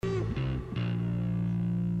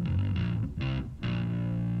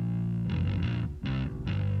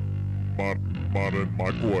modern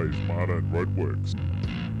microwaves, modern roadworks.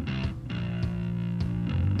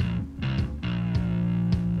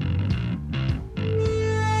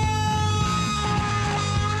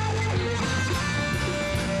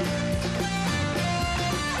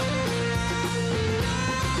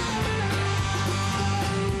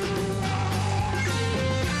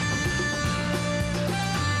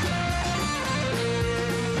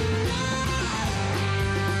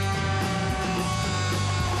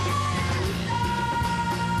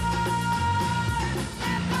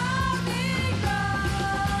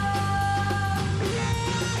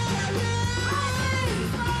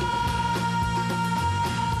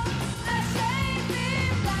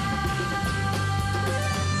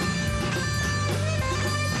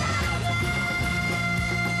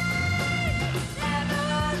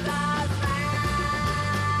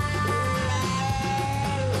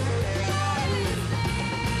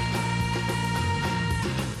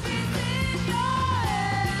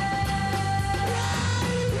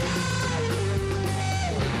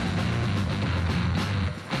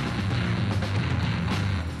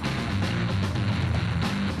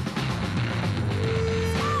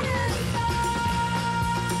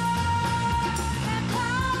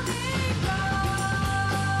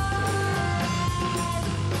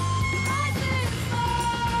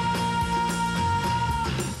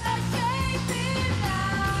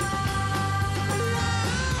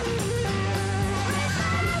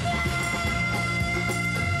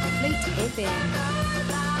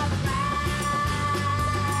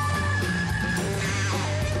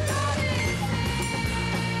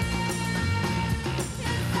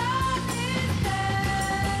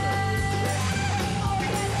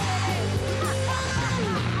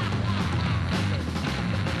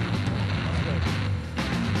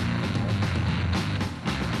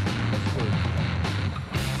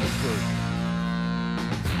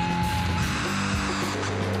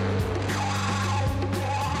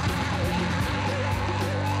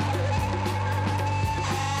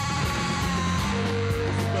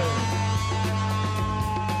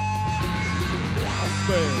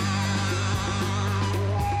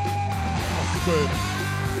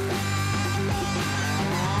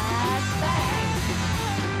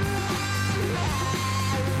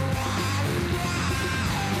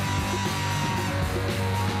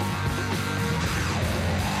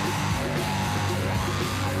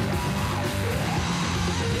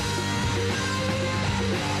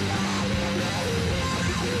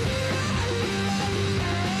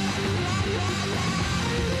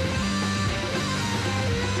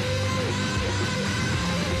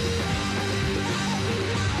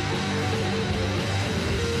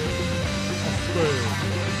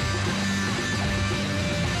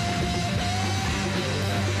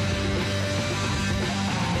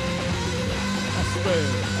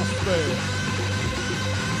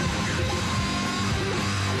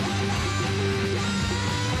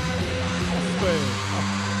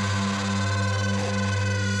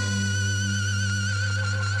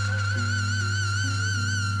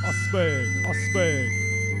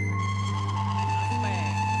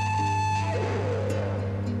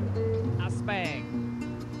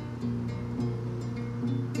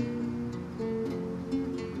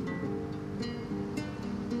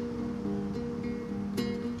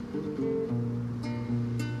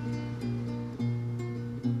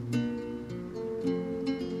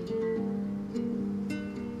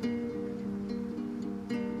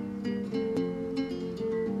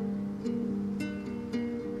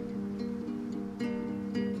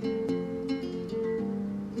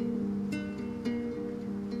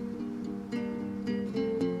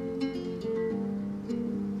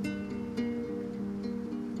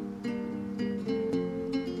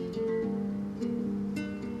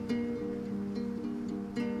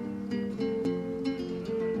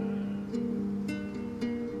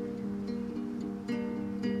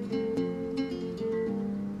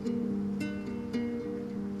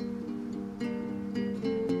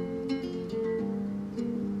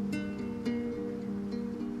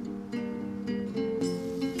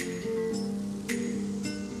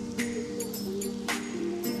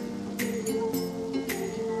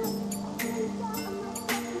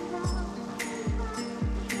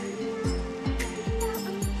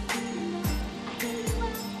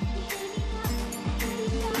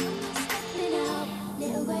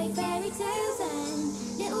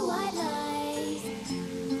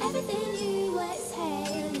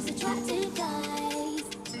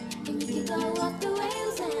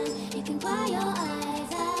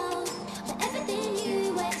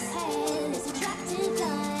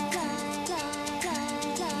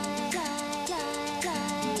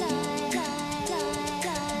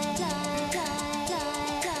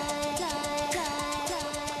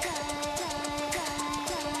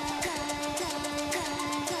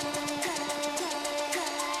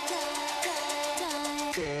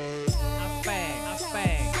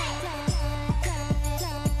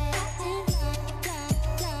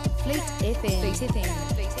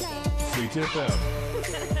 Sweet FM.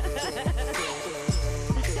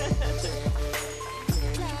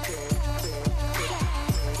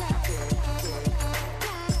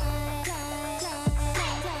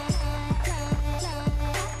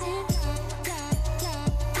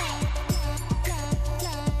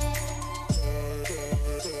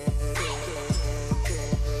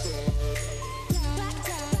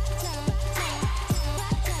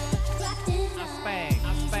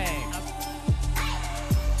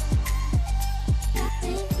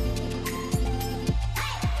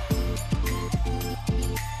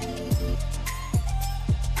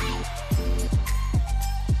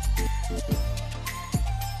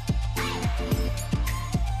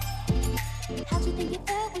 How'd you think it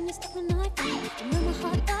felt when you stuck my knife in? And when my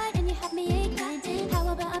heart died and you had me aching. How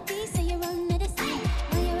about a piece of your own medicine?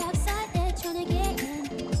 While you're outside there trying to get in.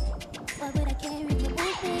 Why would I care if you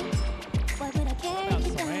want me? Why would I care if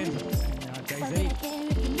you don't? Why would I care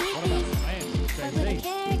if you need me? Why would I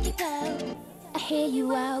care if you go? I hear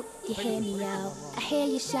you out, you hear me out. I hear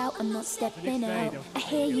you shout, I'm not stepping out. I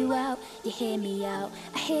hear you out, you hear me out.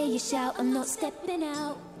 I hear you shout, I'm not stepping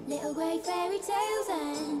out. Little grey fairy tales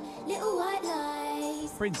and little white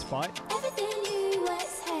lies. Prince fight. Everything you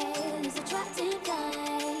exhale is attracting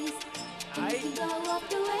flies. And you can go off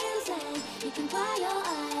the rails and you can cry your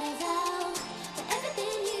eyes out. But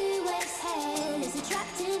everything you exhale is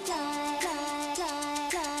attracting flies.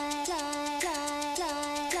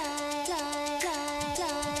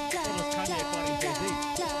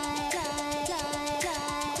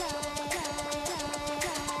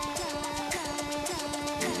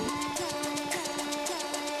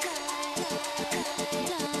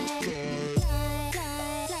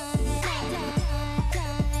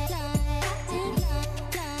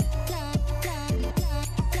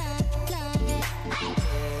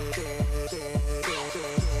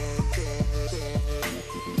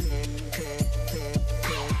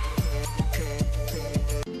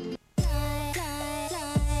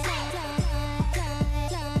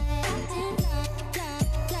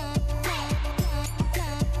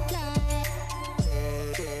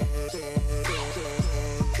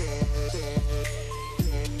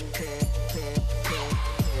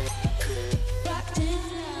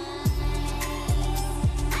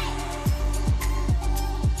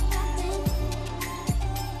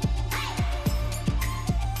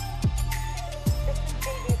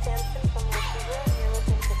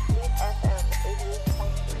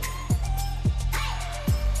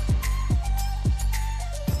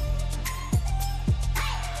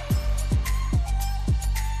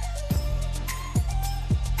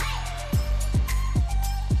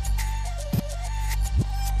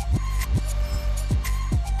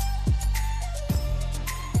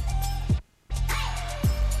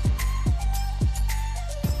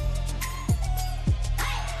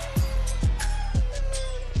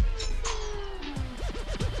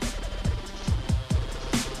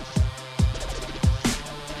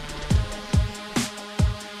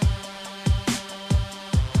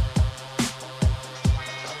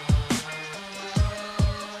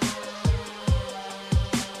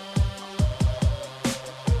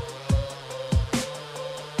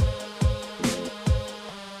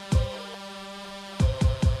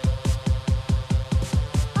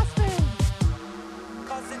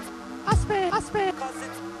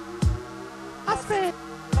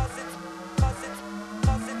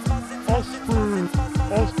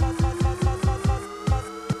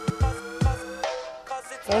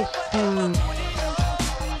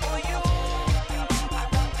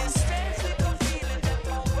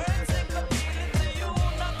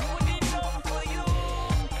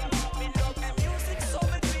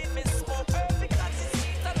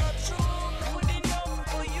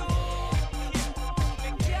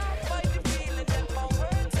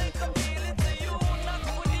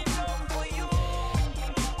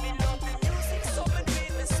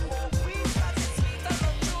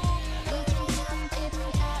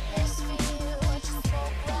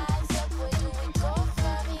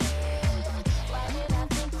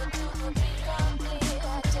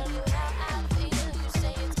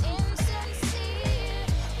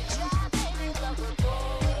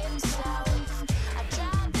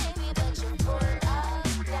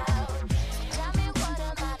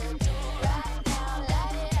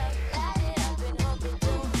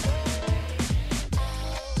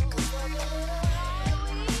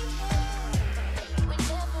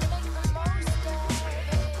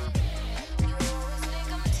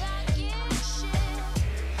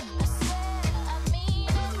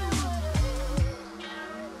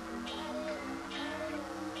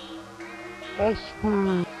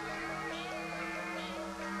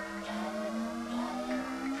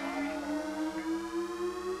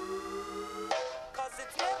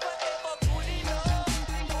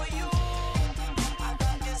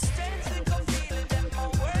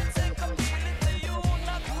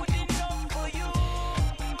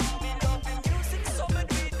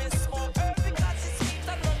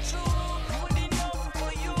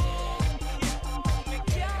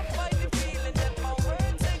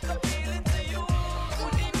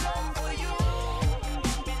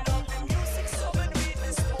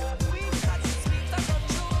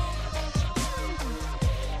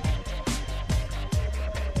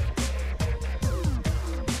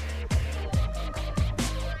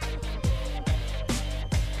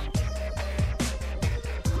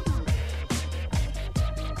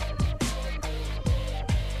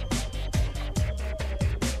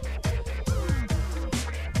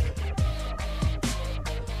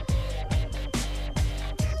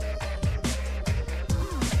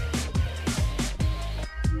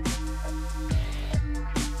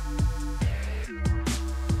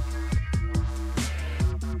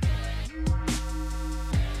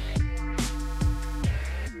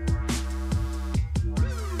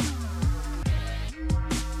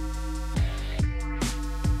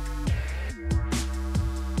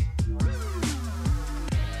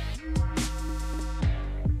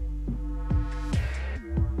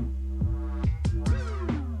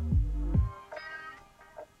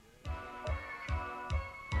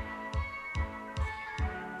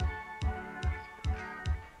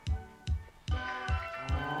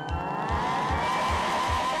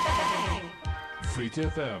 Sweet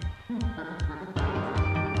FM.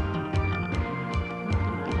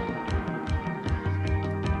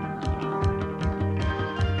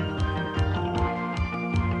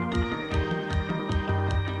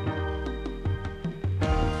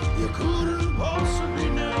 You couldn't possibly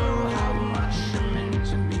know how much you meant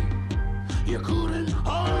to me. You couldn't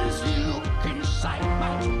honestly look inside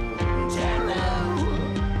my terror.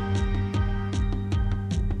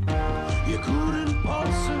 You couldn't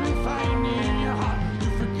possibly find in your heart to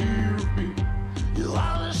forgive me. You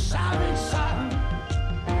are the savage son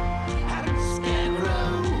and a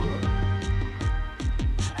scarecrow.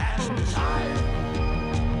 And time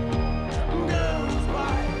goes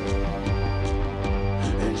by.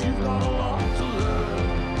 And you've got a lot to learn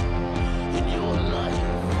in your life.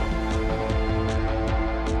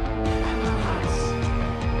 And the heights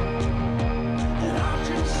and out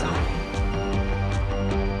inside.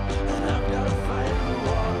 And I've got to find the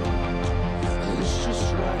one that's just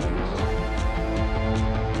right.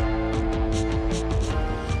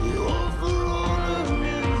 You offer all the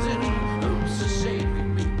means and hopes of saving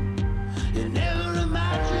me. You never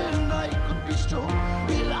imagined I could be strong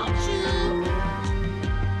without you.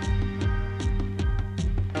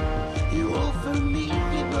 You offer me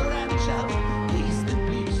the branch out, please do,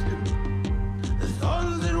 please do. The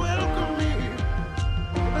thorns that welcome me,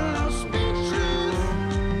 and I'll speak truth.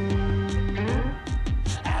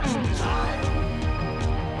 And time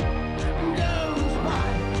goes by,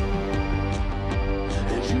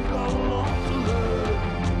 and you've got a lot to learn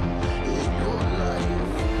in your life.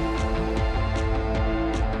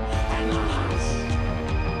 And the hearts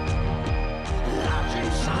out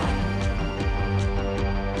inside.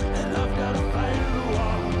 And I've got to find the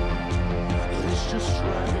one that's just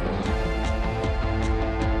right.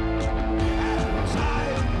 And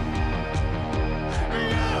time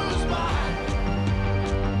goes by,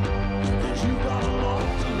 and you've got a lot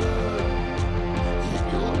to learn in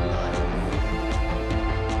your life.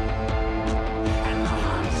 And the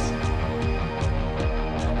hearts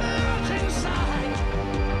out inside,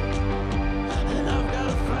 and I've got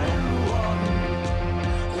to find the one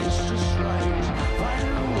that's just right. Find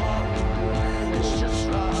the one that's just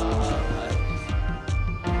right.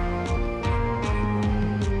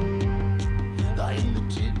 I'm the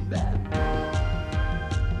Tin Man.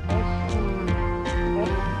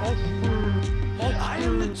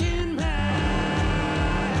 I'm the Tin Man.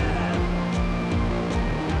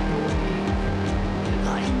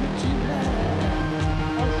 I'm the Tin Man.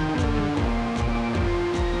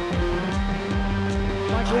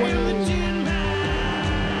 I am the Tin Man.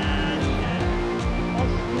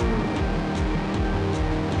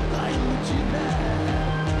 I'm the Tin Man.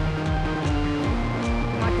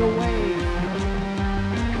 Microwave.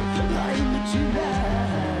 I'm the Tin Man.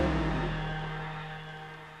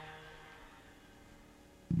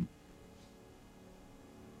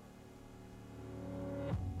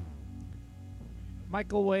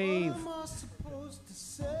 Microwave.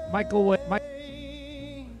 Microwave.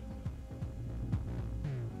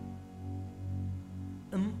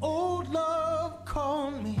 An old love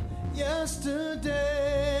called me yesterday,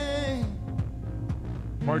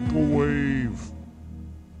 Microwave.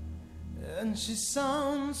 and she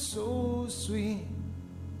sounds so sweet.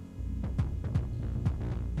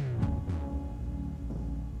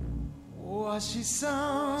 Oh, she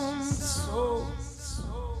sounds so.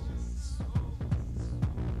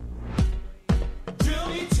 Drill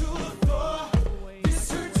me to the floor.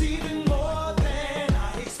 This hurts even more than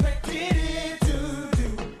I expected it to do.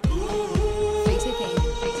 Ooh.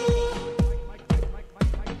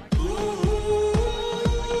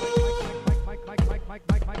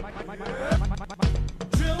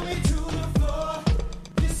 Drill me to the floor.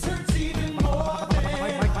 This hurts even more than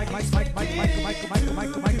I expected it to do.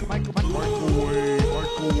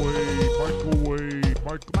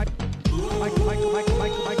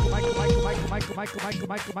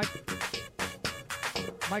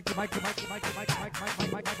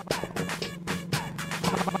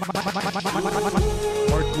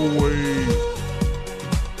 Microwave.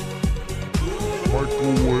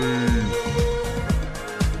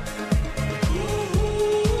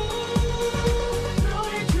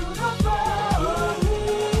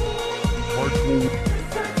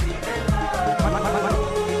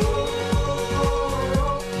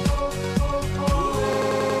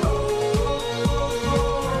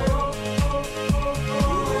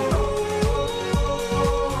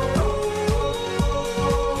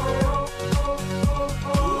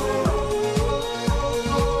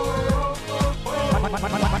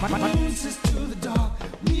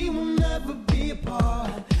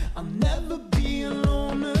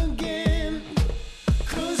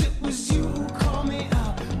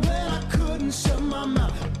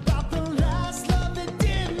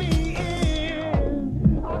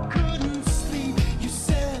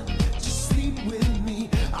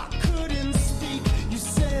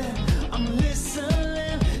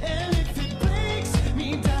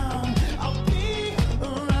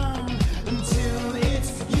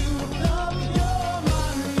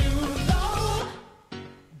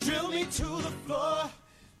 to the floor.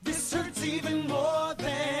 This hurts even more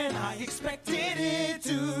than I expected it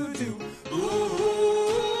to do. Ooh,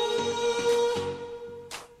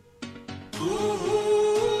 ooh,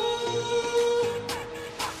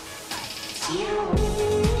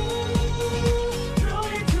 throw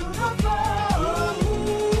me to the floor.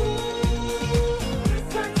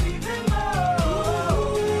 This hurts even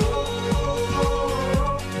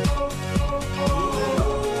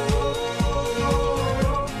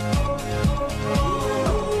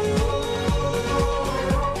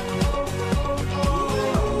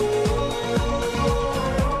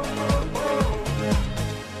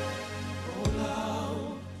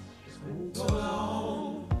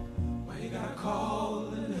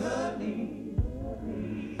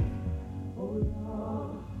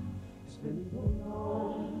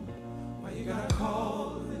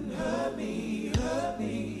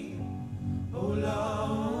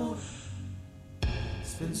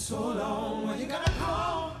been so long, why you gotta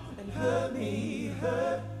call and hurt me,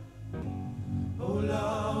 hurt? Oh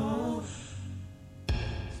Lord,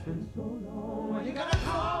 it's been so long, why you gotta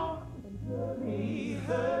call and hurt me,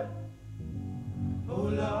 hurt? Oh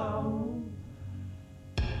Lord.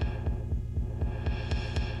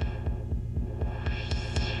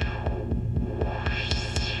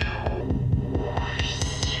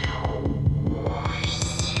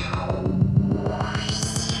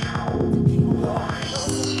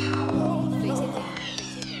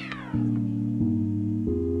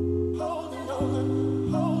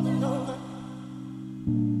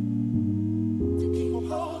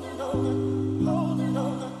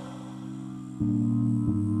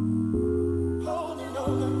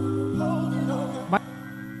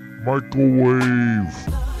 Microwave.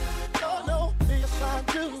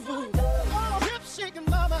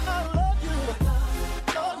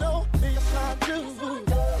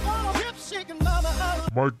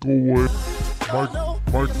 Microwave.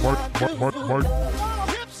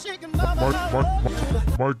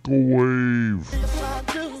 Microwave.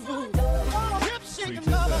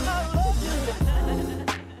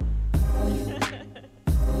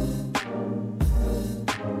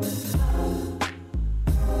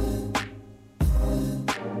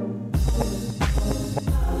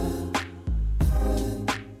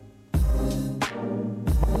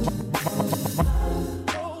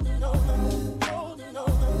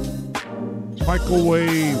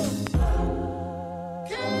 Microwave.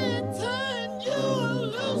 Can't turn you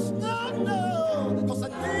loose, no, no, 'cause I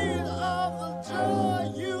need all the joy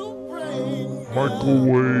you bring.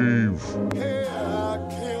 Microwave. Hey, I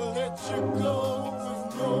can't let you go with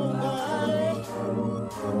nobody,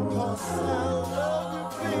 'cause I love you,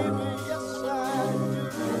 baby, yes I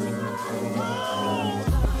do.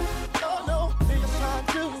 Oh, no, yes I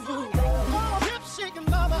do. Oh, hip shaking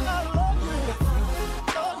mama, I love you.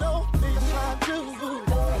 Oh, no, yes I do.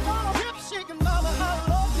 Oh, hip shaking mama, I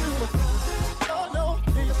love you. Oh, no,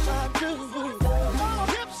 yes I do. Oh,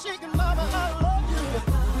 hip shaking mama, I love you.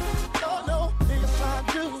 Oh, no, yes I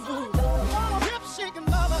do. Oh, hip shaking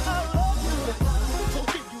mama, I love you. I'll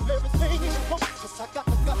give you everything you want, 'cause I got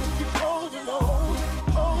to keep holding on,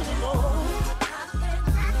 holding on.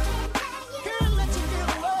 Can't let you get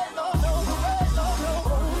away, no, no, away, no, no.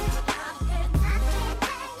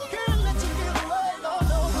 Can't let you get away, no,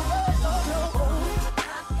 no, away, no, no.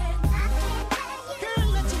 Can't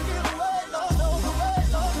let you get away, no, no, away,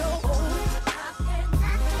 no, no.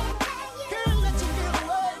 Can't let you get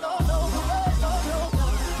away, no, no, away, no, no.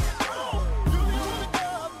 You me holding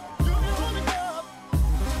up, you me holding up,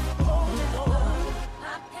 holding on.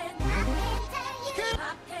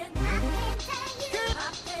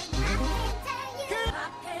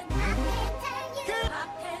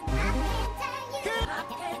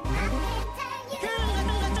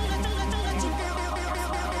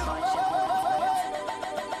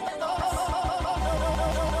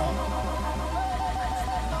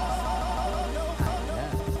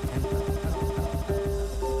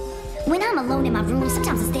 When I'm alone in my room,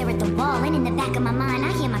 sometimes I stare at the wall, and in the back of my mind,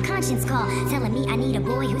 I hear my conscience call, telling me I need a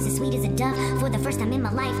boy who's as sweet as a dove. For the first time in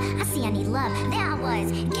my life, I see I need love. There I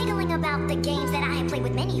was, giggling about the games that I had played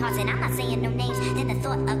with many hearts, and I'm not saying no names. Then the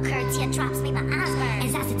thought occurred, teardrops made my eyes burn.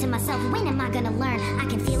 As I said to myself, when am I gonna learn? I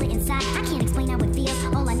can feel it inside, I can't explain how it feels.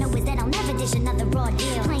 All I know is that I'll never dish another raw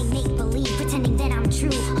deal. Playing make-believe, pretending that I'm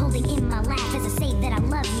true, holding in my laugh as I say that I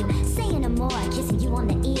love you. Saying no more, kissing you on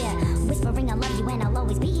the ear, whispering I love you and I'll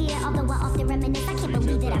always be here. Although I often reminisce, I can't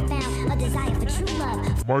believe that I found a desire for true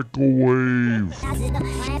love. Microwave. I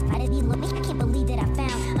can't believe that I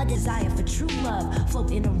found a desire for true love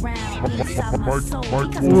floating around inside my soul.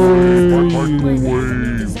 Microwave.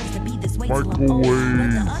 Microwave.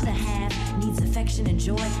 Microwave. The other half needs affection affection and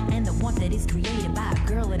joy, and the warmth that is created by a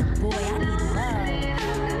girl and a boy. I need love.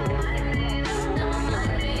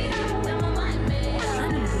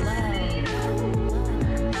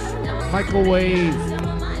 Microwave.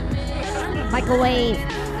 Microwave.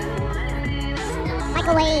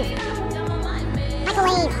 Microwave.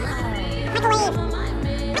 Microwave. Microwave.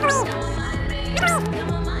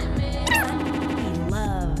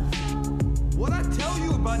 What I tell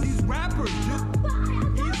you about these rappers?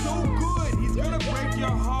 He's so good. He's gonna break your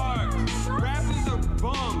heart. Rappers are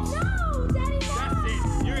bums. No, Daddy, no. That's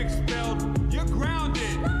it. You're expelled. You're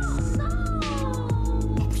grounded.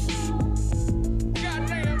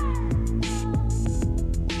 Goddamn.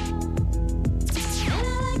 And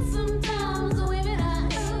I like sometimes the way that I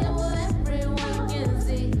am, what everyone can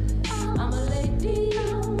see. I'm a lady.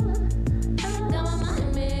 Got my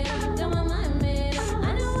mind made up, got my mind made up.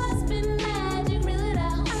 I know I spin magic, reel it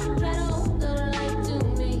out. Try to hold the light to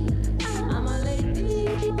me. I'm a lady.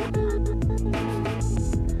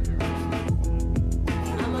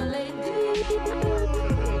 I'm a lady.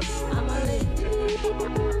 I'm a lady. I'm a lady.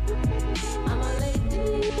 I'm a lady. I'm a lady.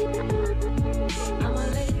 I'm a lady. I'm a lady.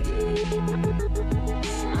 I'm a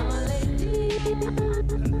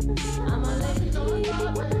lady. I'm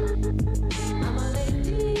a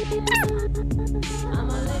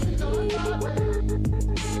lady.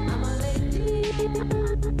 I'm a lady. I'm a lady.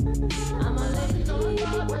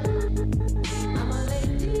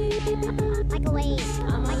 Microwave.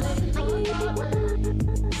 I'm a lady.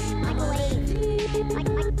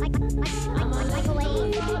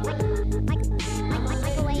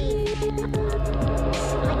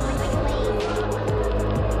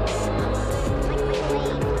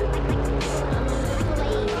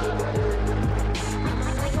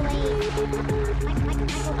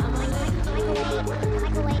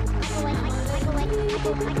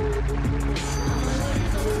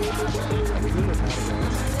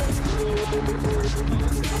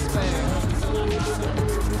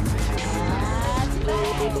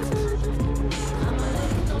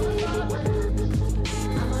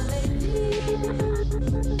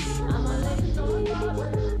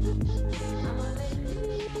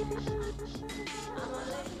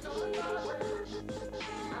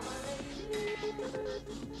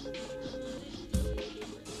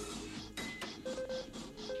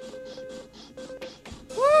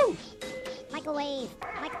 Microwave. Microwave.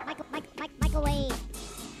 Microwave.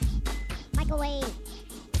 Microwave.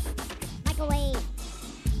 Microwave.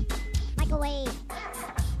 Microwave.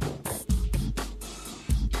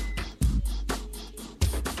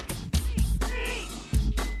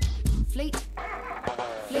 Fleet.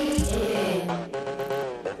 Fleet.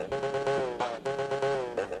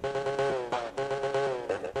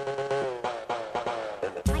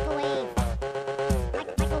 Microwave.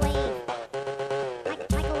 Microwave.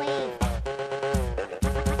 Microwave.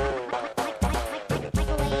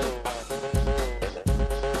 Microwave.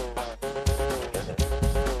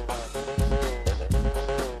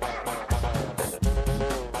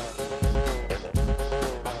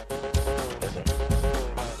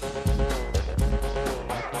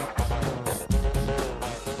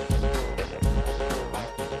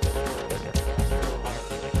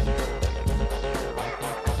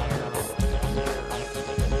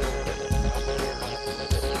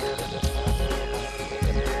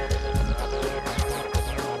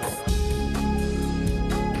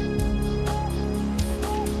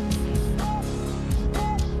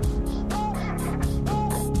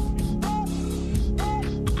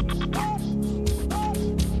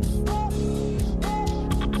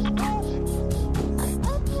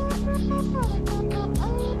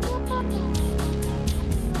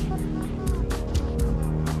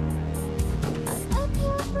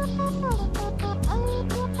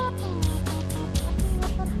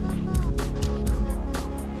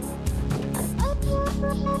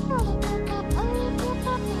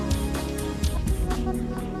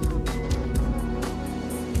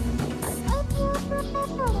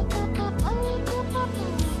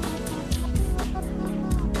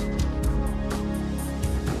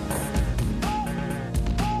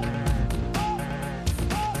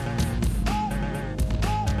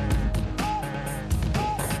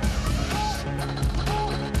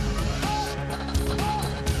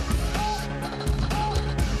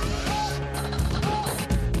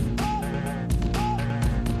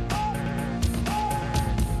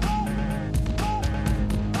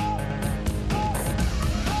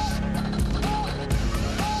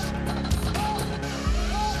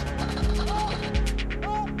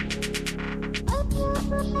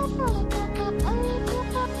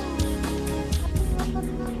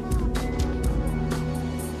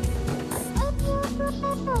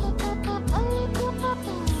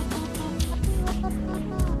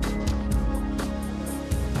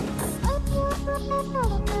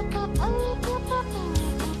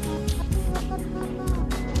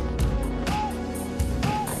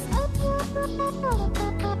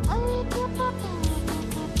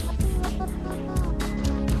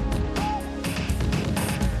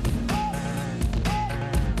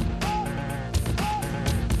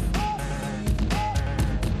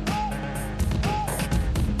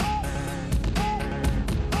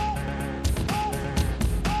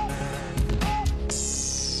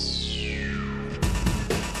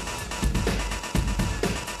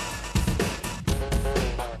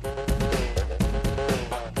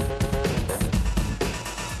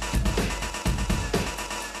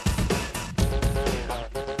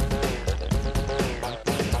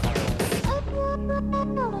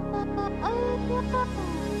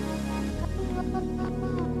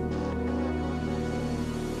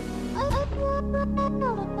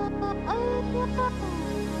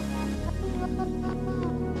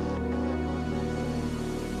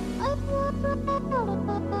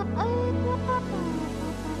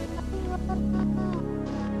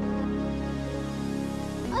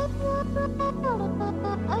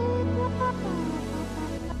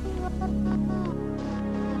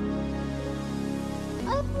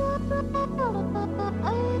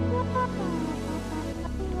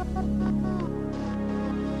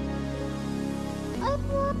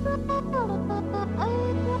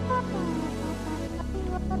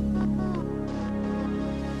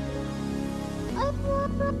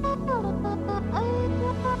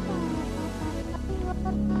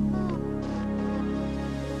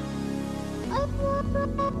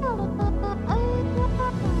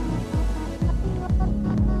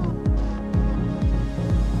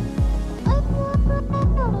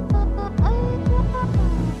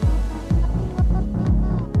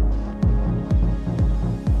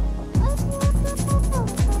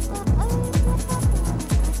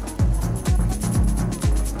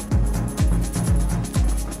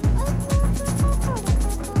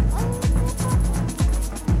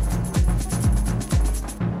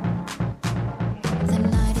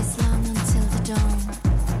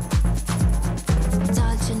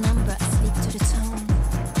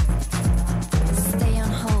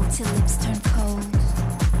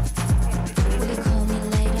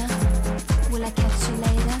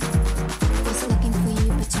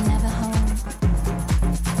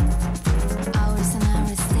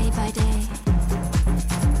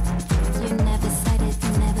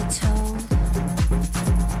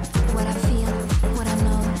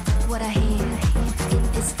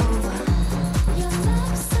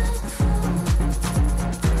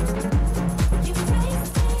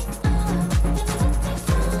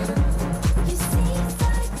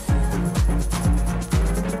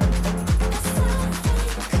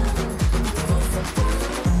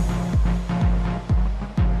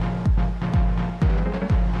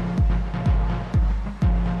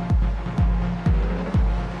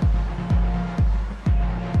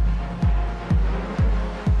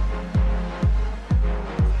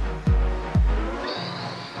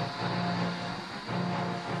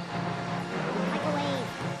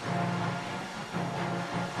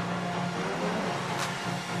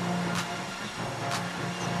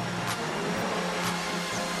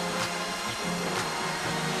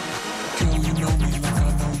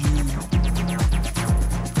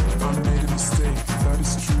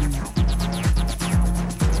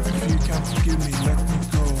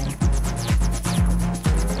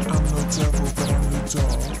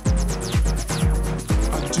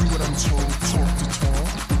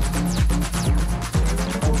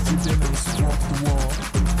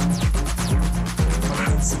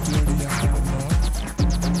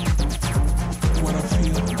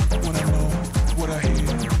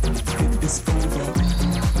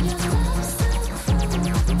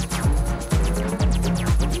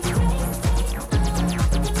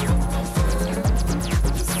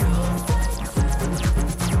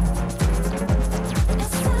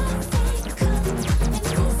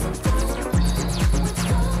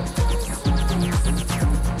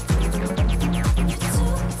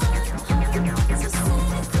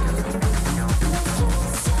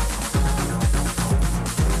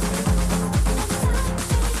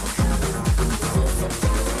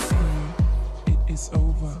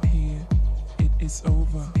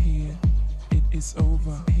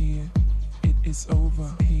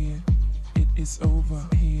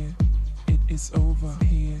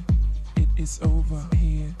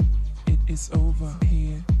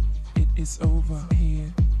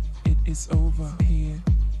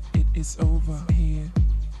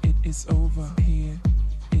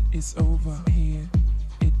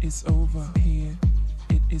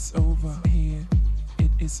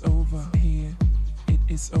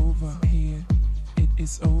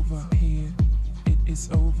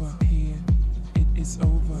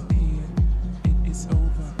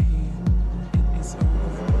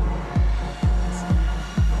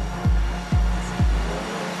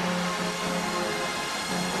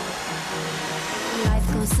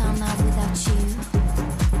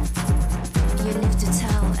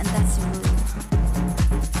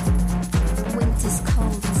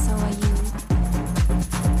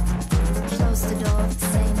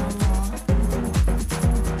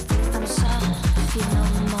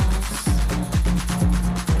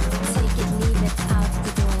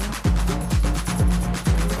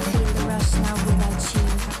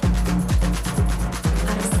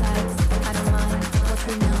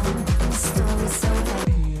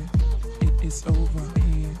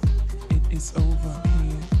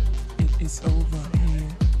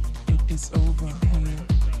 is over here.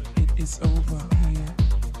 It is over here.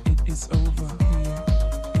 It is over here.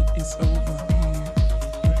 It is over here.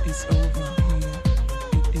 It is over here.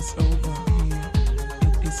 It is over here.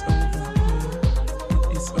 It is over here.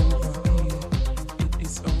 It is over here. It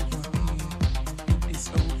is over here. It is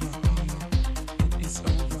over here. It is over here. It is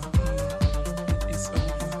over here. It is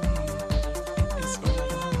over here. It is over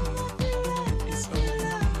here. It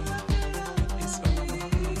is over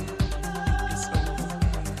here. It is over here.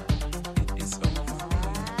 It is over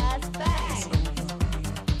here. That's bad. It's over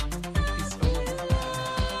here. It is over here.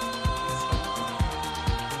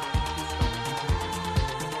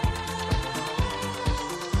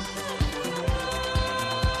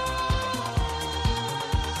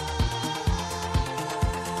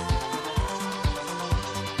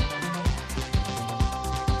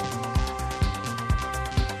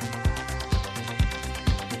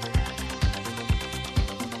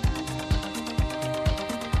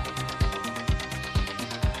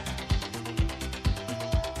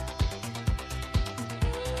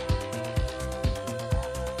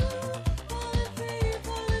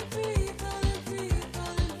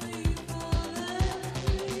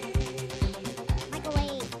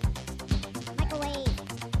 Microwave. Microwave.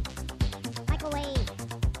 Microwave.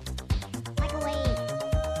 Microwave. Microwave. Microwave. Microwave. Microwave.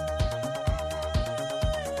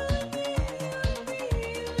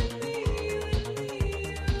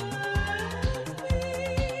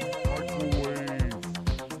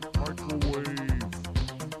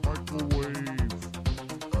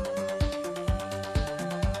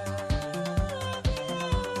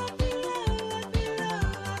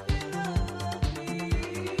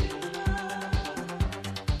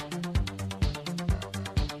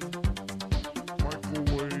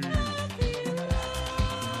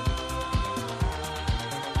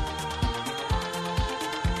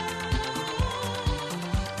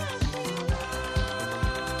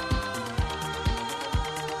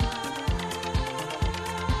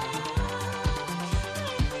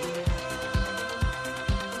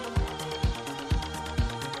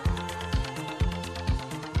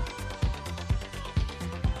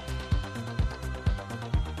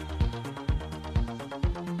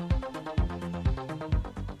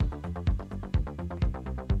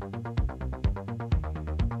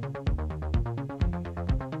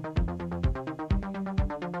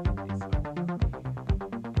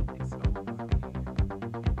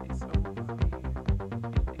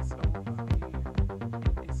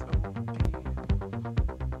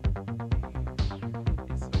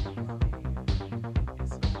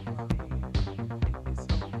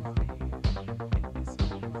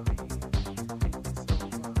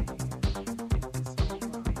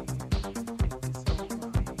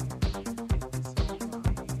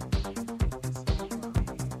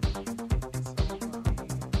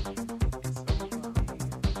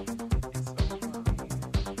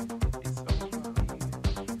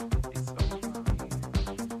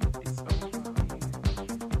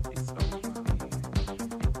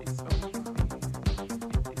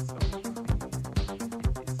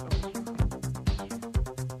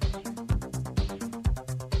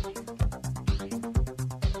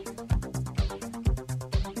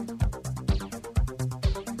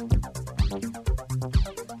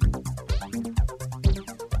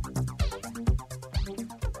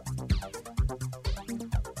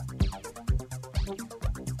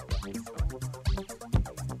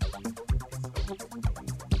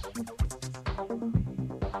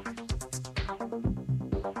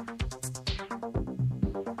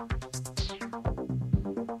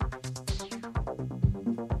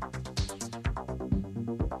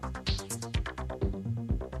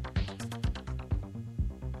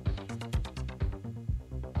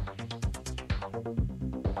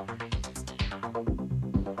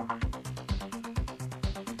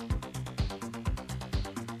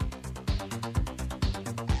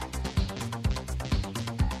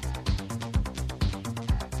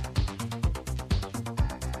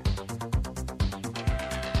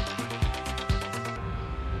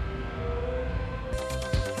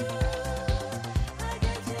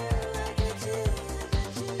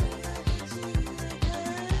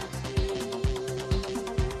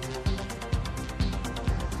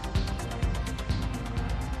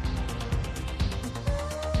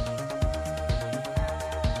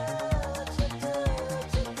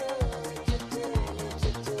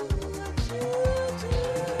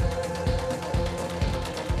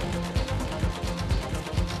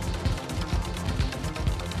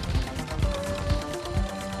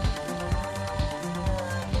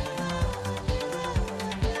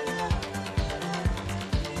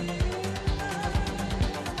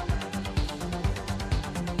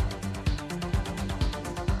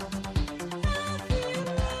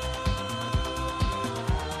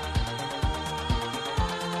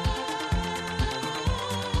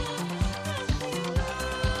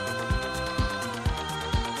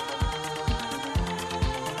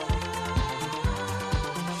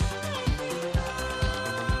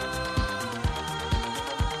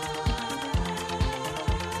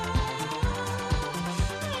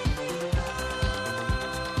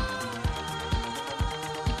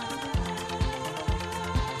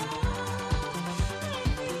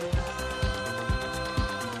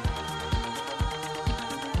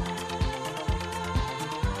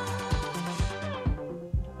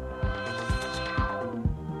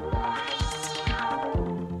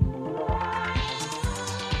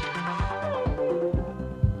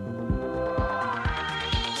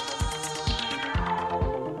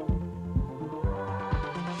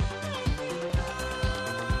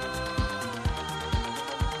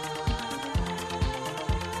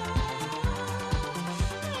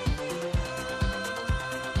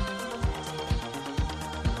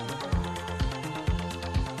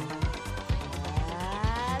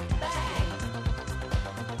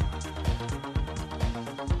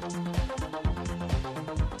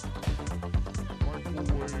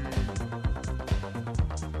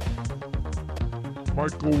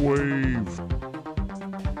 Microwave.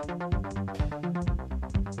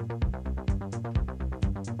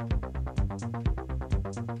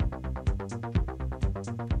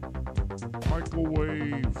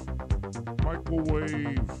 Microwave.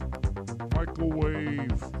 Microwave.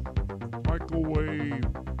 Microwave.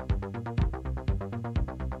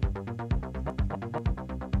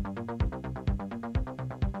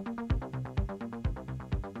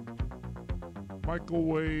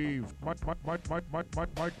 Microwave. Microwave.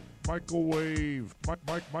 Microwave.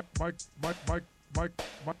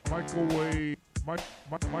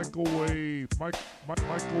 Microwave. Microwave.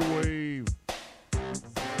 Microwave.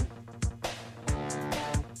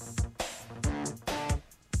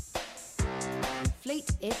 Fleet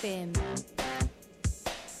FM.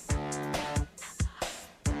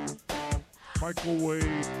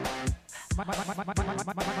 Microwave.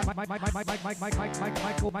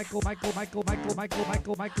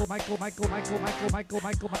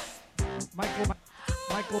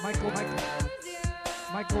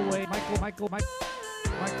 Microwave.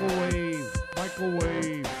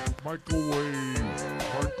 Microwave.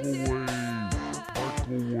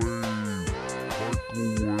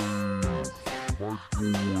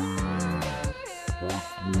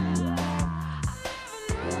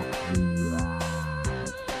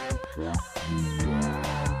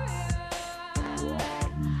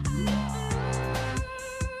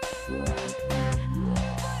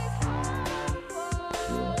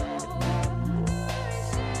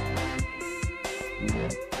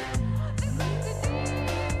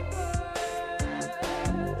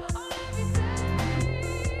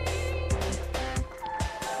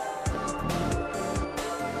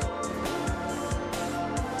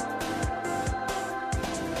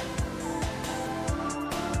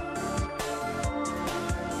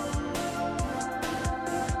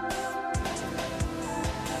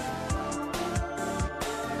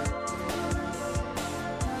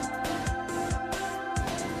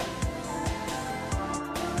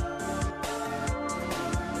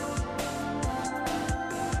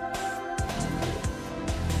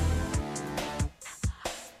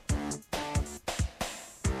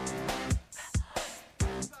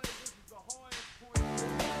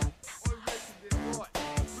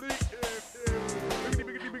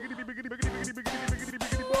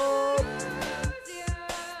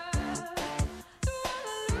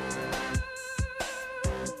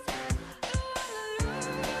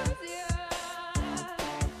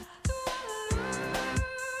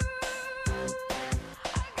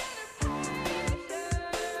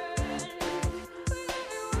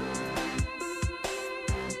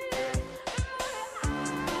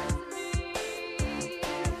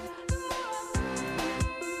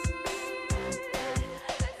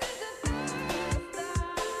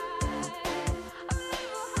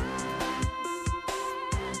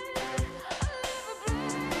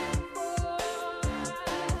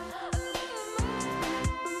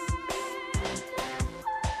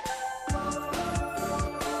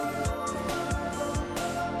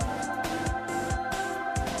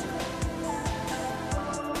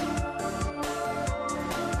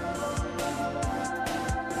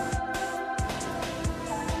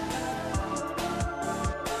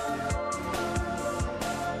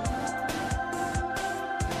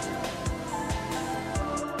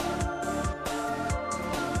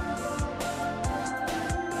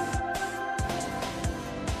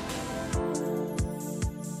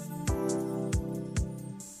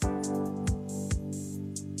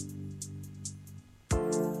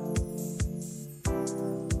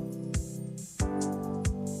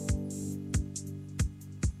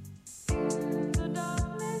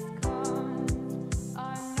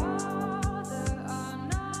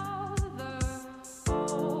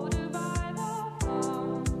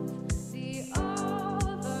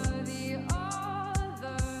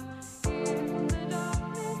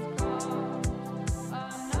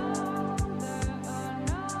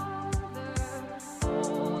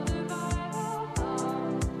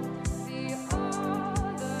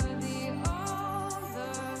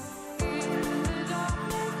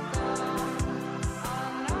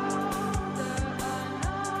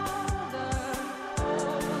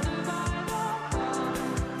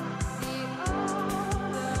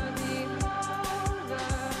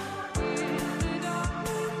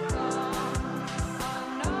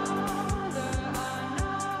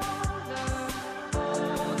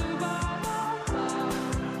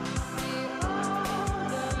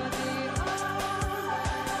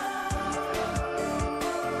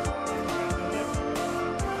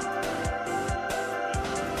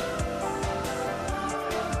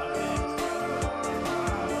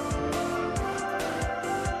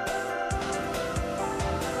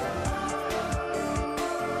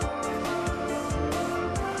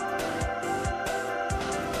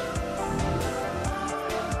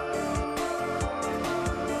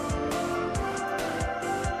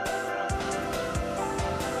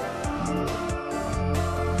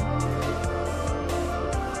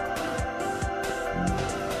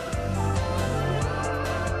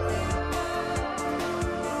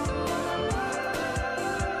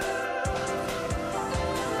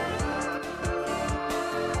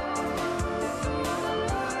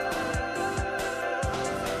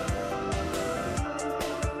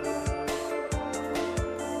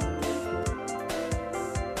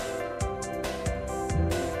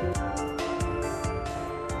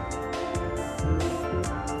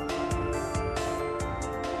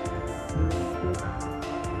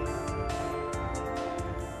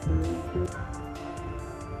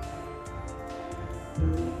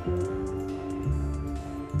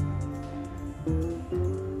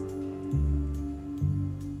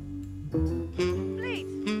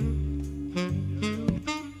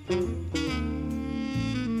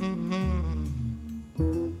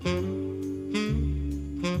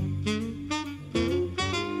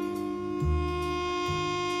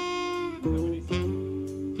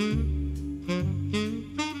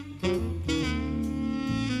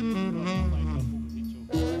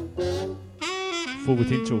 Full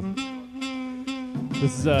Potential.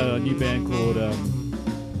 This is a new band called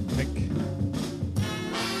Pink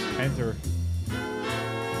Panther.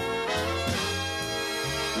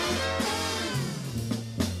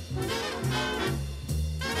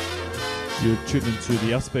 You're tuned into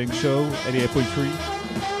the Upswing Show, 88.3,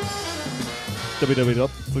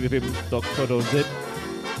 www.flickfm.co.nz.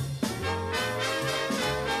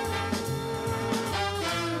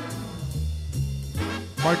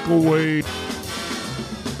 Microwave.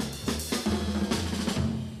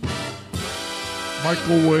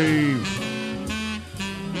 Microwave.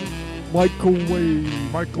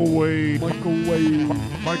 Microwave. Microwave. Microwave.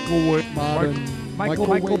 Microwave. Modern. Michael.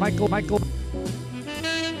 Microwave. Microwave.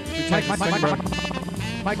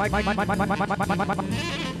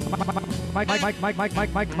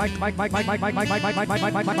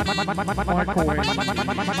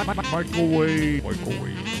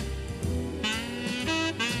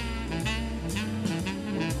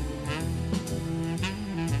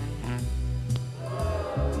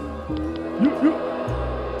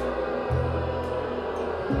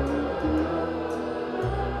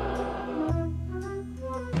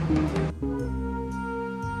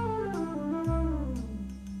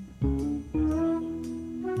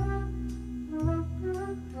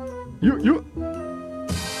 You.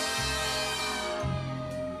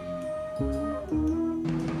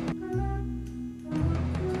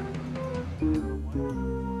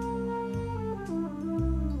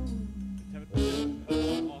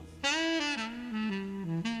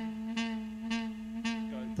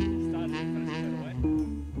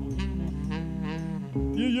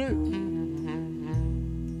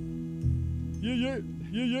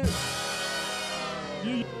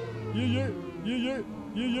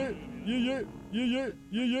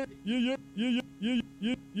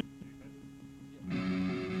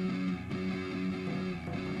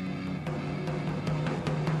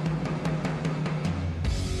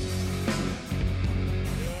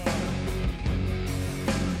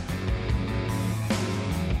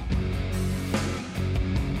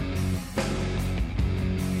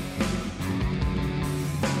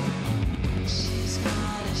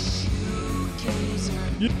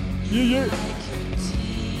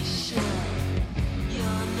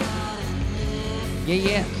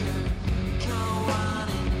 Yeah.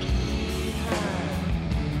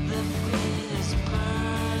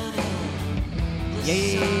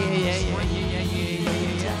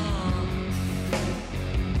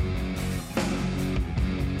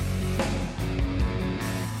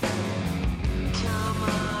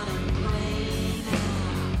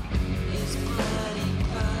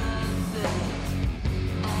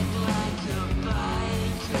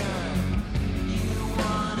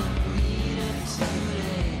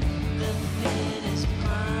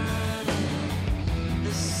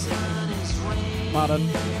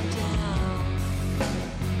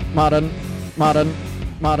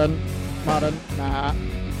 Modern. Nah.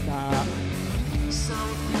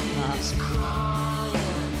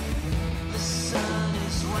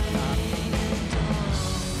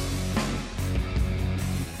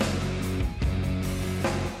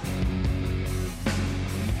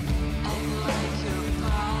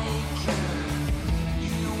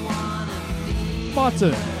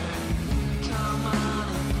 Button.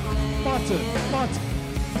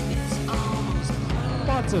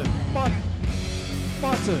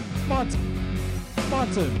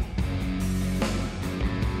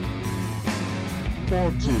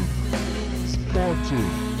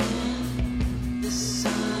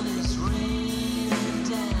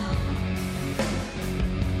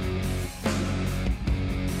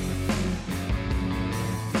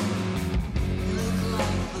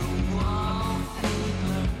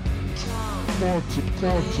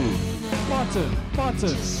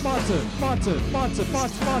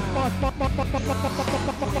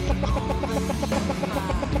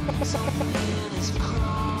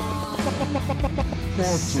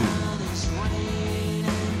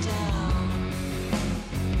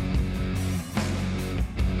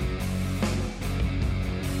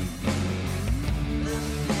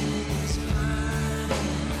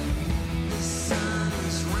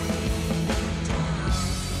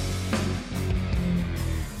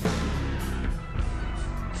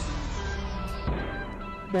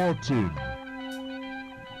 Martin.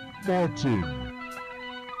 Martin.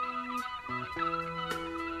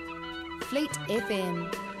 Fleet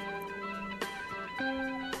FM.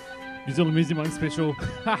 New Zealand Music Month special.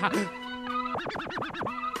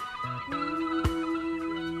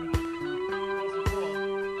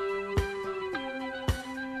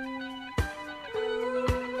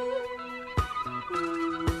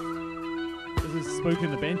 This is Spook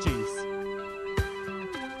and the Banshees.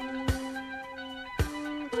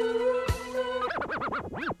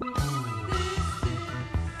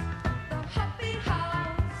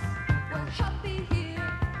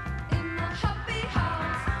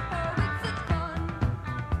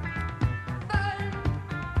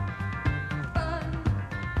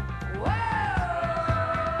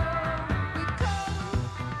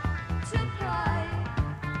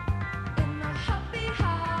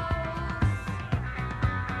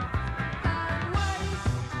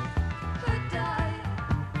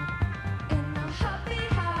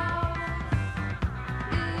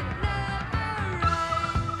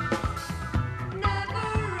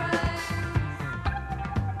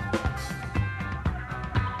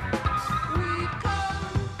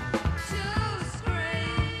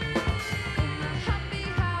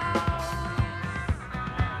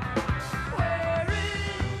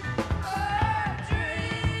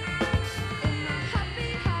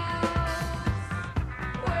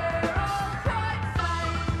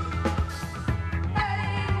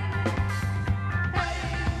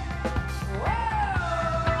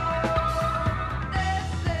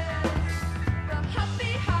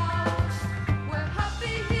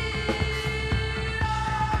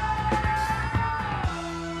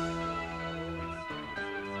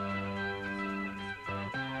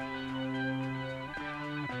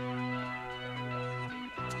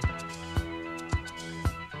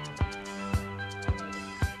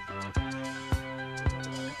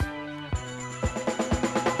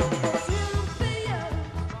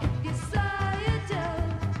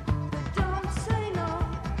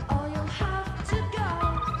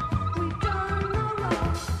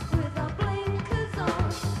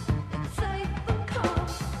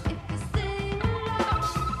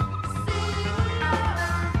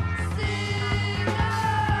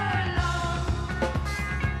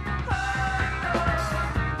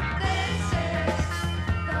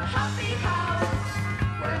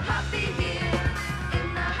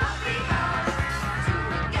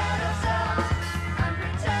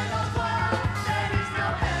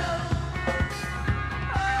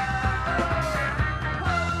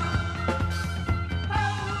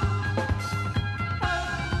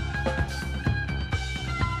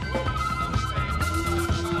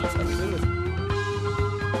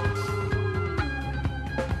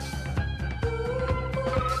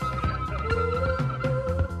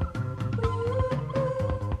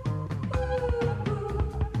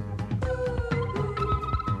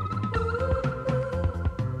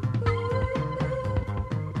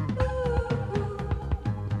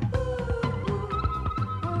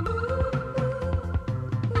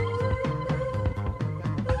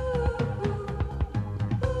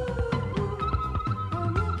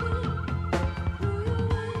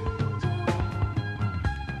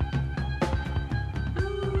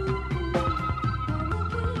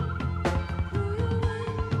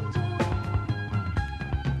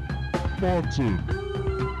 Martin.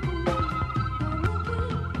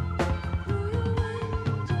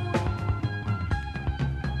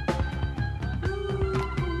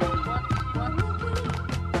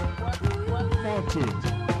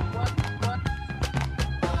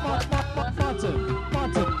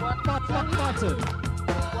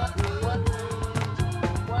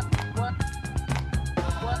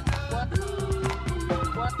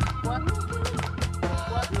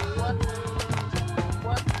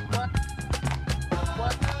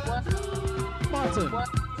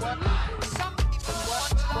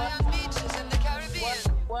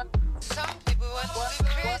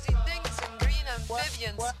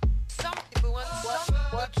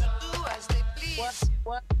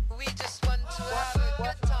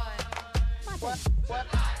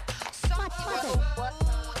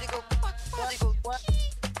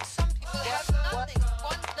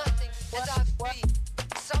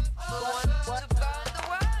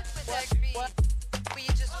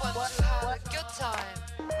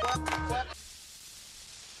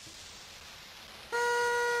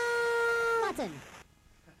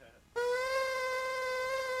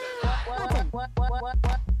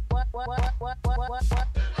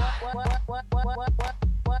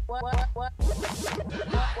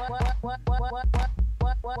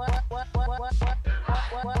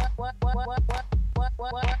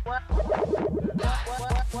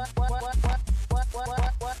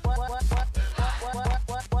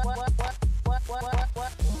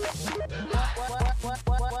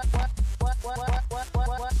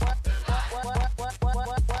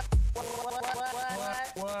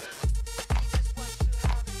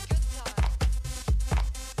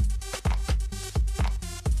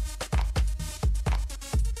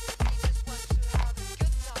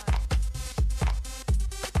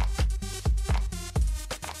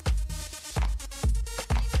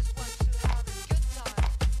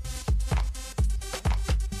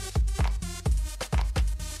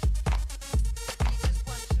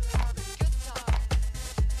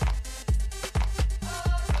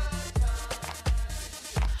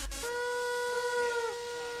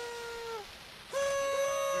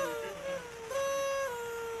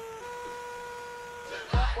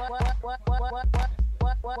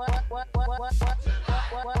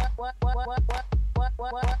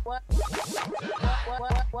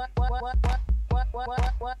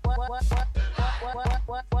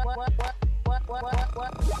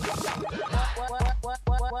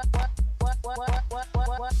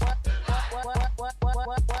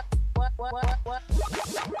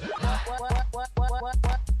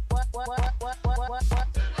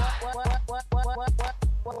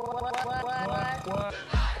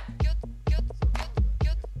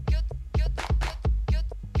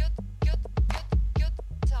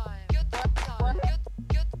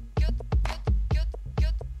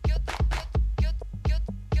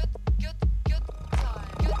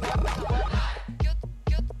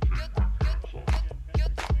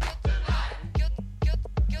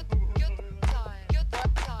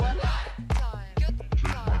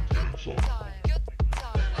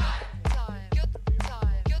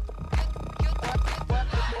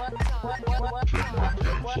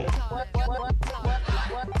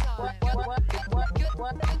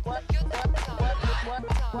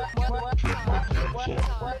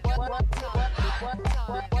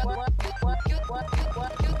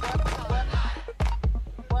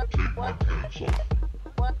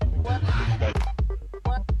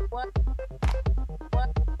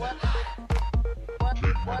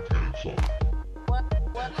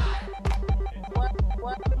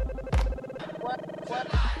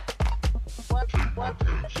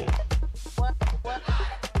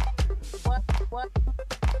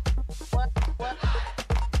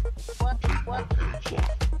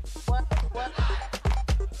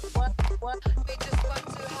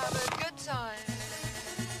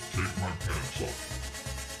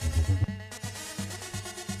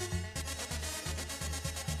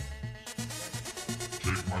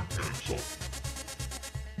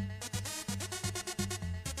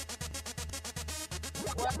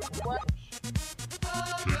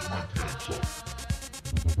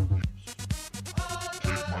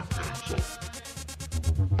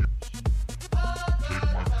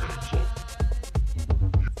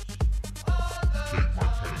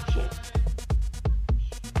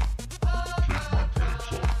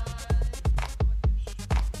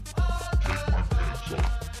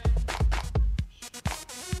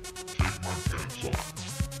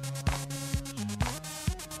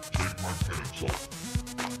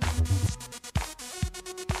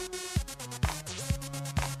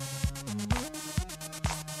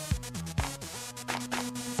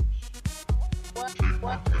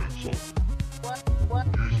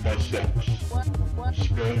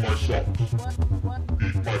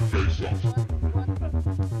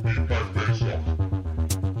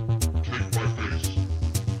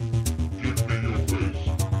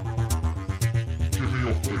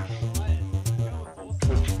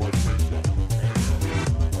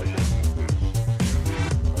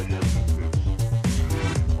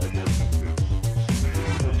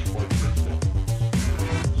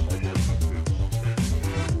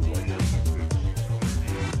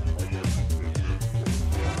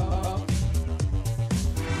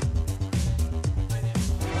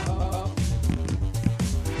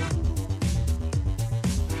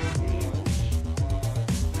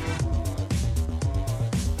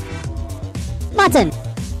 Button.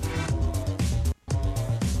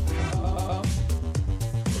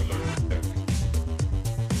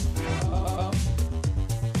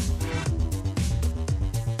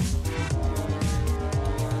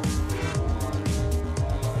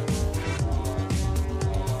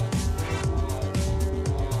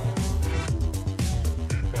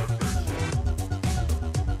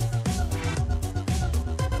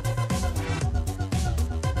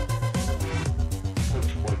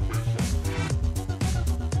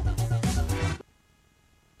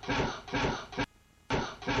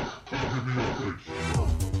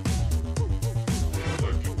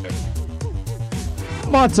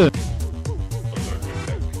 Martin.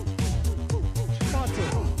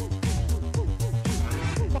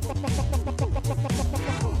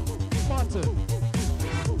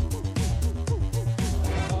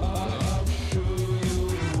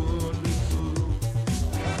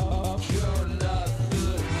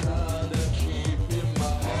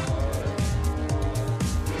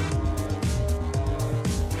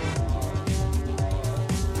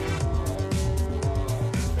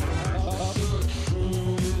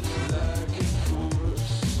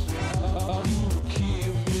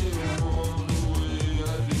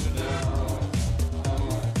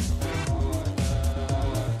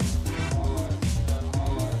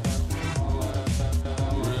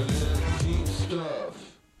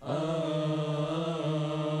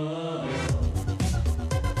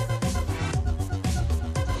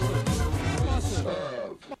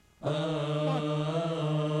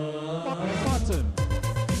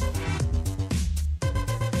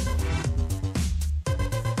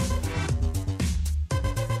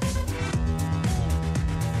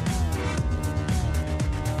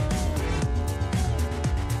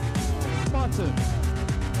 Button.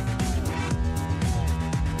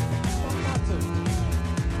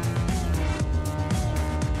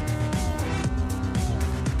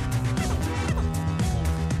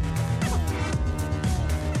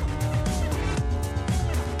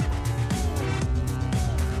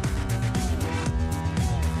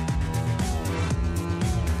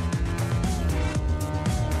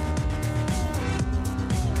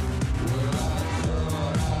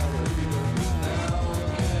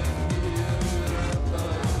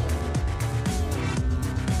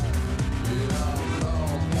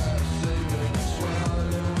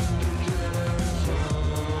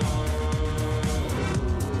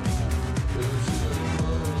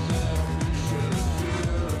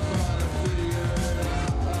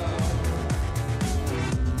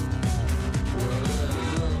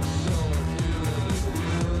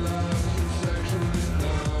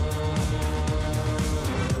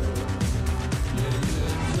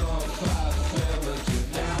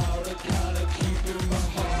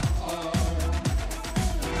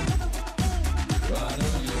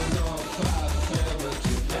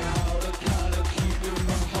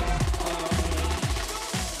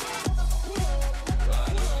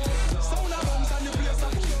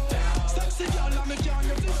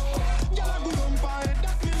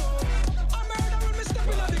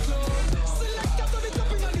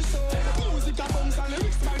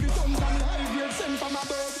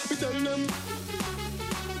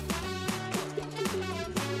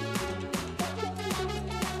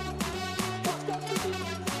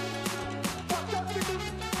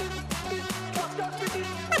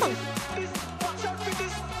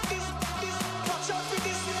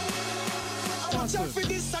 Watch out for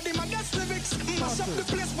this, I my best lyrics. Mash up the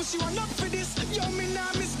place, but you are not for this. Yo, me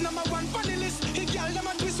nah miss number one funny list. Hey, girl, them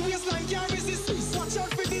a twist waistline, can't resist. Watch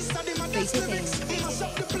out for this, I my best lyrics. Mash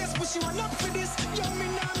up the place, but you are not for this. Yo, me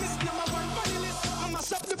nah miss number one funny list.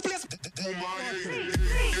 Mash up the place.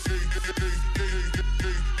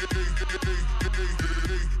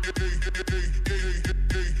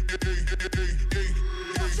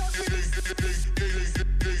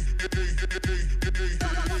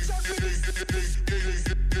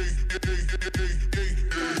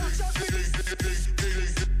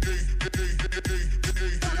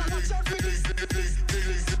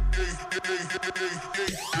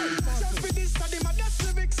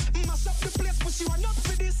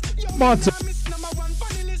 Monster.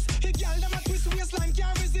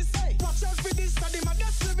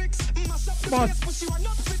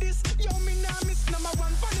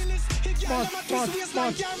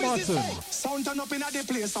 Sound turn up in the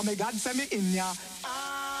place, so me glad say me in ya.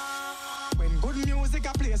 When good music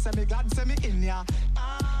a play, say me glad say me in ya.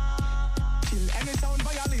 Kill any sound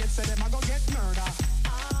violate, say them a go get murder.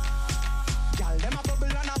 Girl, them a bubble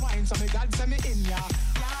and a wine, so me glad say me in ya.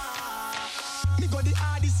 Me go the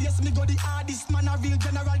hardest, yes, me go the hardest. Man a real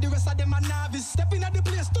general, the rest of them a novice. Step in at the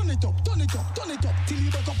place, turn it up, turn it up, turn it up. Till you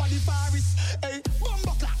wake up at the forest. Hey,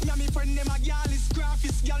 bumbo clap, me and me friend them a gyalis,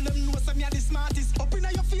 graphist. Girl, them know say me a the smartest. Up in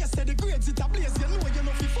your face, say the grades it a blaze. You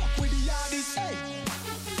know fi fuck with the hardest. Hey.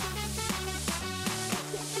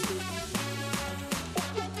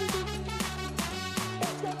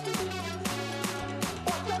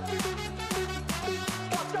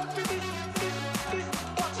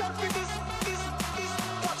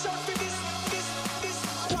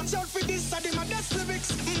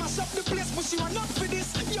 Mash up the place, but you are not for this.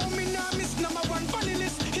 Yo, me nah miss number one funny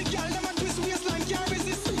list. Hey, girl, them a twist waistline, can't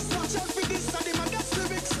resist. Watch out for this, I my best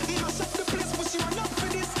lyrics. Mash up the place, but you are not for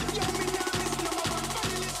this. Yo, me nah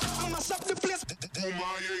miss number one funny list. Mash up the place.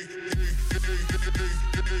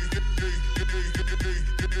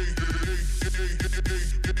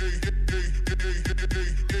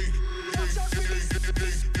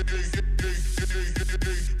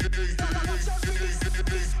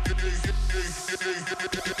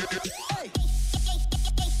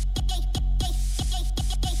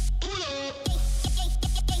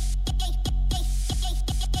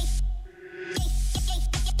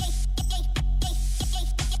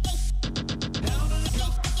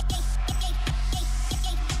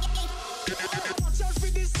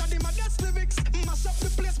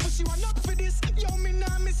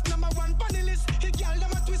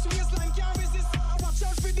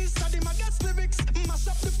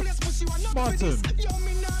 Bottom. Yo,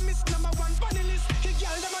 me nah miss number one funny list. Hey,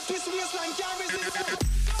 girl, them a twist waistline, can't resist.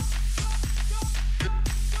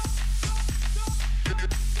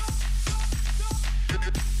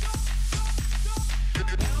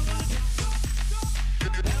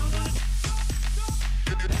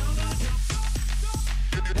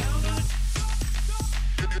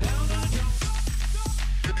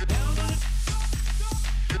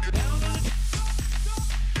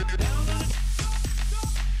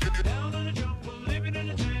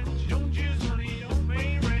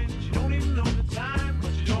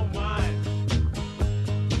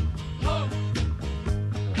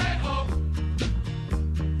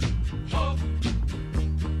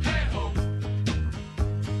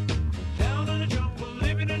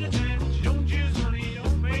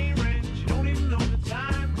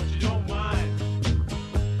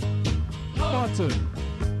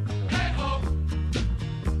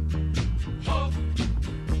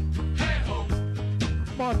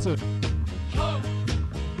 Martin.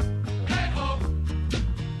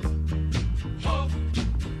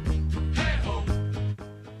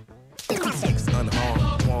 Six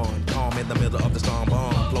unharmed, one calm in the middle of the storm.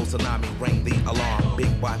 Flow tsunami, ring the alarm.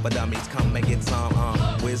 Big boy for dummies, come and get some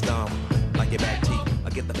wisdom. Like your back teeth, I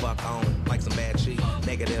get the fuck on like some bad shit.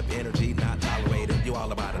 Negative energy, not tolerated. You all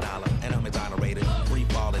about $1, and I'm exonerated. Free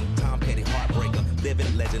falling, Tom Petty, heartbreaker.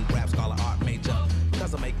 Living legend, rap scholar, art major.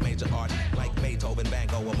 Cause I make major art like Beethoven, Van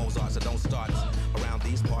Gogh, or Mozart. So don't start around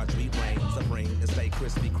these parts. We reign supreme and stay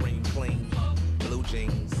crispy, cream, clean. Blue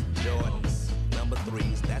jeans, Jordans, number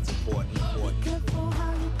 3s. That's important. Be careful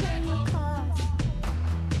how you play your cards.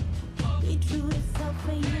 Be true to self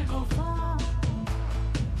and you go far.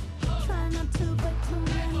 Try not to break too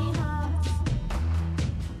many hearts.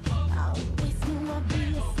 I'll always knew I'd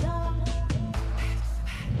be a star.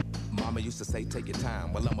 Mama used to say, take your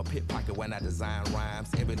time. Well, I'm a pickpocket when I design rhymes.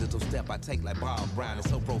 Every little step I take like Bob Brown is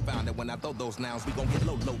so profound that when I throw those nouns, we gon' get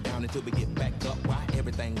low down until we get back up. Why?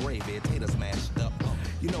 Everything gravy, tater smashed up.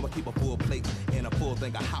 You know I keep a full plate and a full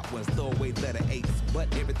thing of hot ones, throw away letter 8s,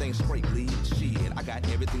 but everything's straight lead. Shit, I got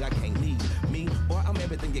everything I can't need. Me, boy, I'm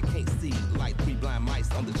everything you can't see. Like 3 blind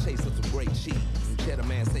mice on the chase of some great cheese. Cheddar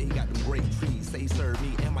man say he got them great trees. Say he served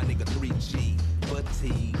me and my nigga 3G.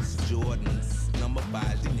 Fatigues, Jordans, number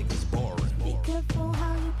 5, these niggas boring. Be careful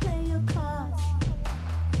how you play your cards.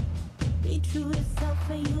 Be true to self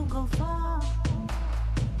and you go far.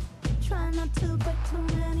 Try not to break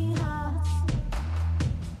too many hearts.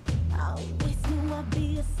 I always knew I'd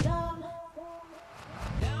be a star.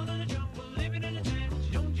 Down in the jungle, living in a tent.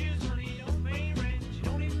 You don't choose money, you don't pay rent. You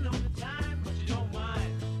don't even know the time, but you don't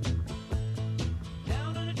mind.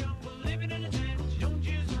 Down in the jungle, living in a tent. You don't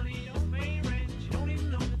choose money, you don't pay rent. You don't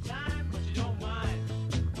even know the time, but you don't mind.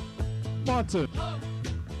 Martin.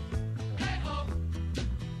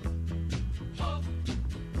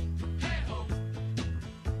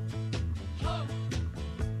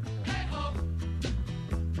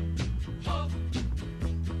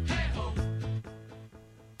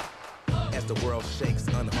 As the world shakes,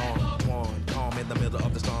 unharmed, one calm in the middle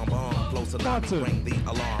of the storm. Flow tsunami, ring the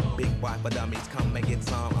alarm. Big boy for dummies, come and get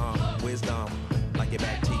some wisdom. Like your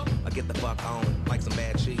back teeth, I get the fuck on like some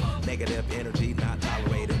bad shit. Negative energy, not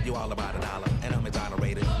tolerated. You all about $1, and I'm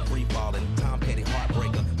exonerated. Free falling, Tom Petty,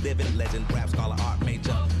 heartbreaker. Living legend, rap scholar, art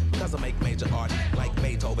major. Cause I make major art like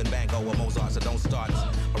Beethoven, Van Gogh, or Mozart. So don't start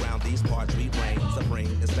around these parts. We reign supreme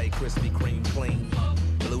and stay crispy, cream, clean.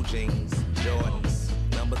 Blue jeans, Jordans,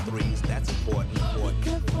 number 3s. That's important. Be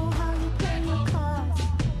careful how you play your cards.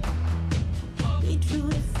 Be true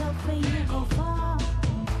to self and you go far.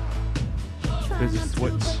 Try There's a not to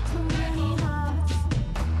switch. break too many hearts.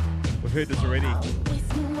 We've heard this already. We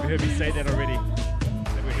heard me say that already.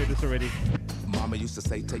 We heard this already. Mama used to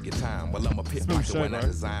say, take your time. Well, I'm a pickpocket when I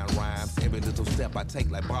design rhymes. Every little step I take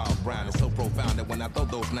like Bob Brown is so profound that when I throw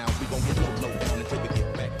those nouns, we gon' get low down until we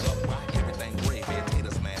get back up. Why? Everything gravy,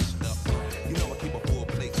 tater smashed up. You know I keep a full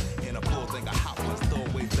plate and a full thing of hot ones, throw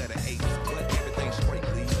away letter 8s, but everything's straight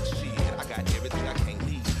lead. Shit, I got everything I can't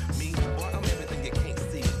need. Me, boy, I'm everything you can't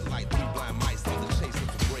see. Like 3 blind mice on the chase of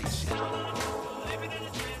some great shit.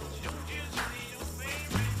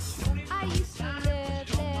 I used to live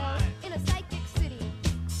there in a psychic city.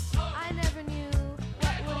 I never knew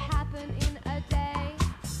what would happen in a day.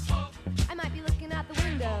 I might be looking out the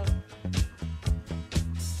window,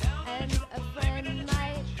 and a friend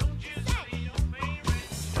might say,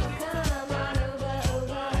 come on over,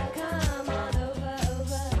 come on over,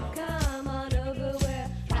 come on over, we're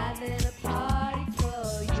having a party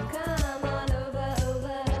for you. Come on over,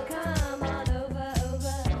 come on over,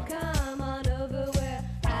 come on over, we're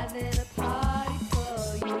having a party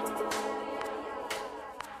for you.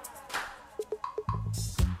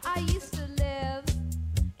 I used to live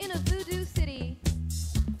in a voodoo city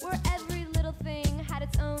where every little thing had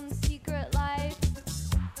its own secret life.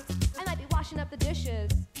 I might be washing up the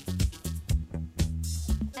dishes,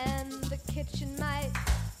 and the kitchen might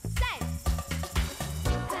say,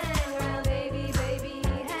 hang around, baby, baby,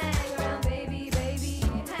 hang around, baby, baby,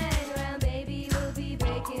 hang around, baby, we'll be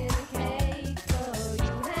baking a cake for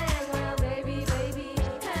you. Hang around, baby, baby,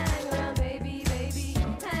 hang around, baby, baby,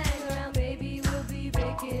 hang around, baby, we'll be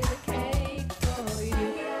baking a cake for you.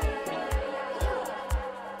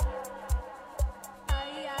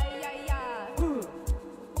 Ay, ay, ay, ay.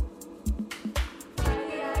 Ay,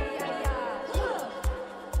 ay, ay, ay.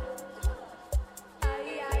 Ay,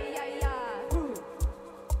 ay, ay, ay.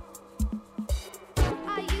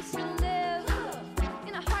 I used to live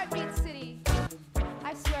in a heartbeat city.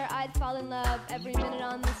 I swear I'd fall in love every minute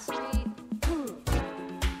on the street.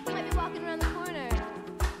 You might be walking around the corner,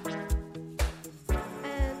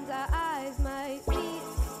 and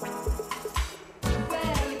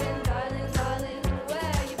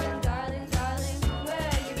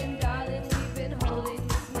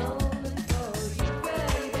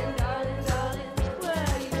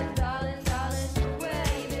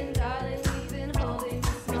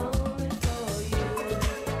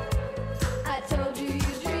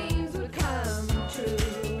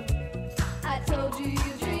told you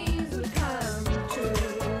your dreams would come true.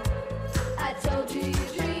 I told you your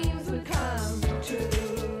dreams would come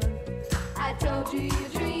true. I told you your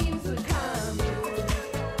dreams would come true.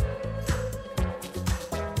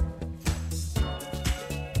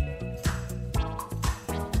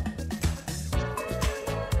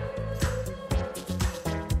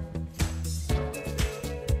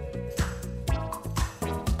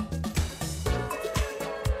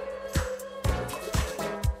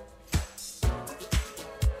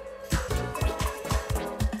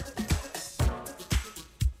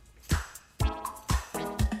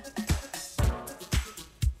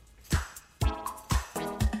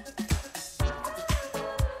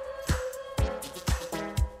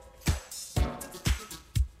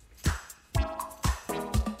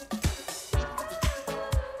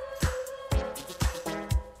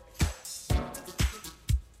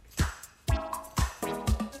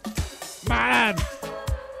 Man!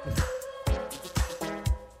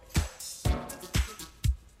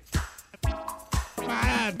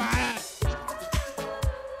 Man! Man!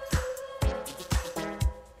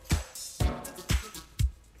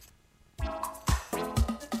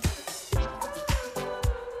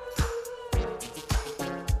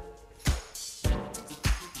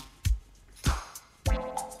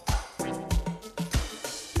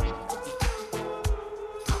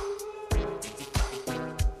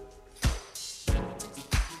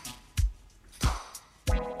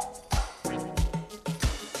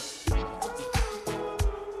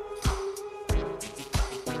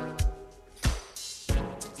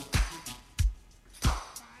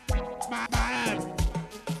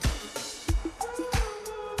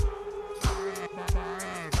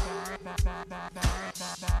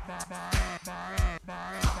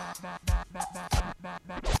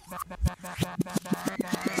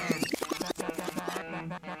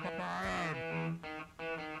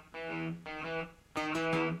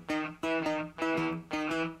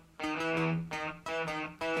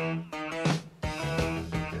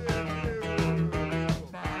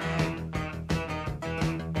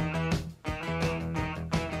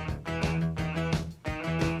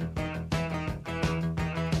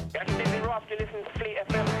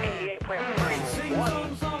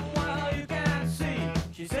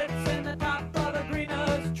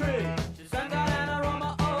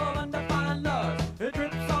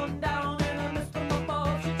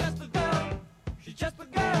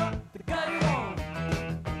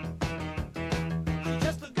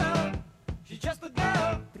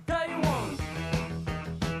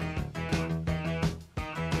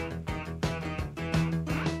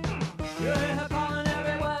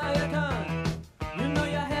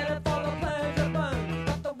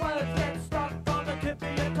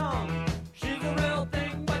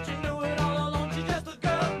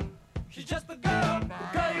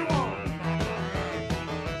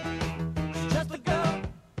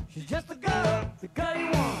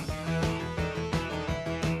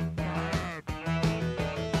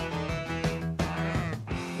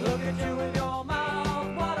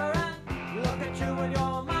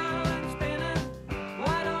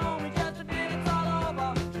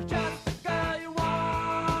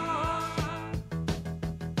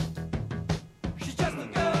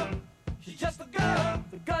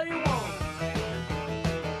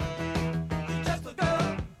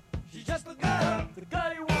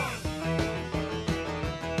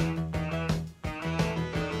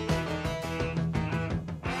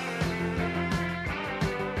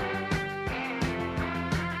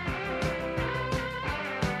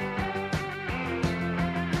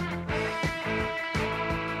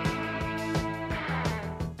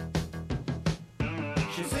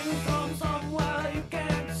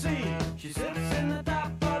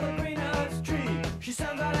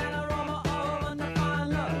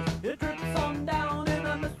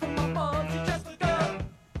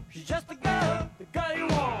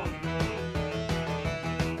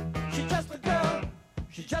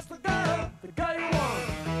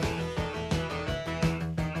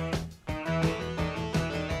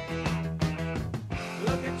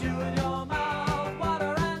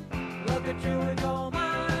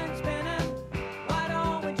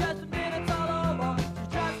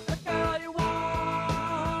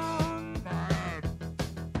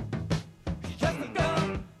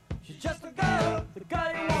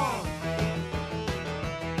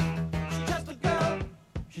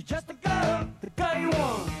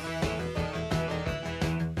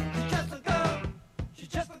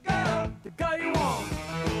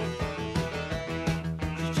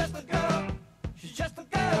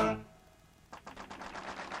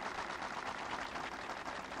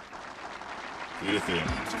 Good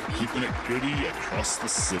FM, keeping it goody across the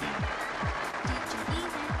city.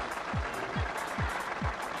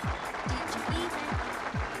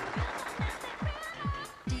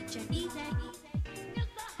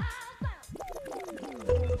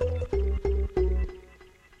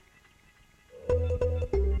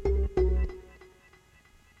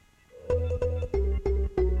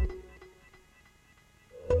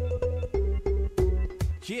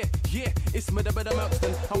 Yeah, yeah, it's me the better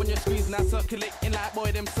Merkston. I'm on your screens now circulating like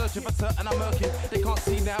boy, them searching for certain I'm murking. They can't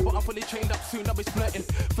see now, but I'm fully trained up, soon I'll be splurting.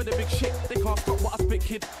 For the big shit, they can't stop what I spit,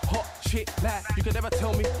 kid. Hot shit, like, you can never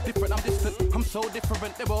tell me different, I'm distant. I'm so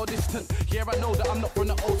different, they're all distant. Yeah, I know that I'm not from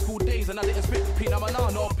the old school days, and I didn't spit Pinot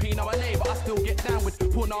Banana or Pinot Money, but I still get down with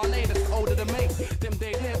Punane, that's older than me. Them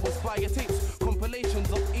day there was fire tapes, compilations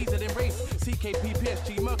of easier than race. CKP,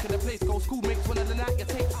 PSG, Merc in the place, go schoolmates when I deny your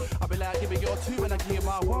tapes. I be like, give it your two and I give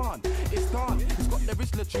my one. It's done, it's got the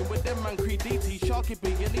Rizzler tune with them man Creed DT, Sharky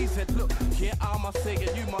B, and he said, look, yeah, I must say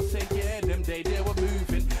it, you must say, yeah, them day they were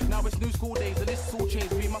moving. Now it's new school days and it's all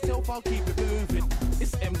changed, me myself, I'll keep it moving.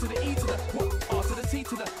 It's M to the E to the, what, R to the T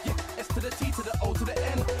to the, yeah, S to the T to the O to the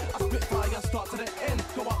N. I spit fire, start to the end,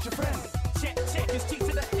 go out your friend. Check, it's G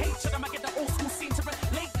to the H, and I might get the old school scene to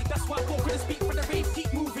relate. That's why I go for the speak for the rave,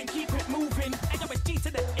 keep moving, keep it moving. And yo, it's G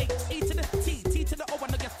to the H, E to the T, T to the O, I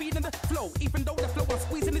know you're feeling the flow. Even though the flow I'm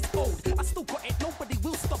squeezing is old, I still got it, nobody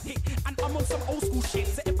will stop it. And I'm on some old school shit,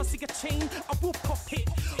 so if I see a chain, I will pop it.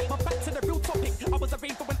 But back to the real topic, I was a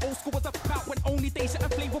raver when old school was about, when only Deja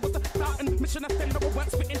and Flavor was about, and Mission FM never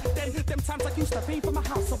weren't spitting. Then, them times I used to rave for my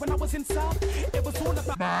house, so when I was in South, it was all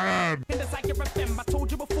about in the Zaire FM. I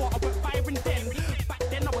told you before, I went firing then. Back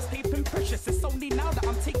then I was taping precious, it's only now that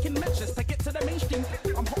I'm taking measures to get to the mainstream.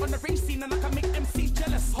 I'm hot on the race scene and I can make MCs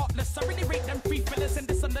jealous. Heartless, I really rate them free fellas, and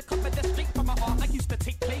this undercover, they're straight from my heart. I used to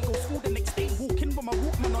take play, go school the next day, walking with my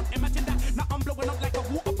Walkman on. Imagine that, now I'm blowing up like a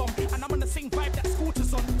water bomb, and I'm on the same vibe that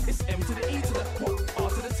Scooters on. It's M to the E to the, what, R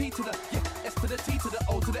to the T to the, yeah, S to the T to the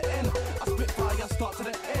O to the N. I spit fire, start to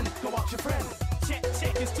the end, go out your friend. Check,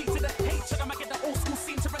 it's G to the H, and I might get the old school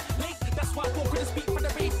scene to relate. That's why I go for the speak for the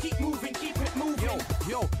rave, keep moving, keep it moving.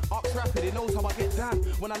 Yo, Ox Rapid, he knows how I get down.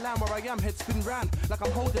 When I land where I am, head spin round, like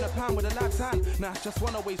I'm holding a pan with a lad's hand. Nah, it's just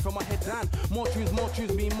one away from my head down. More tunes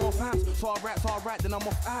mean more fans. So I write, then I'm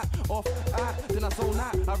off, then I zone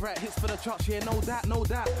out. I write hits for the charts, yeah, no doubt.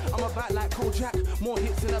 I'm about like Kojak, more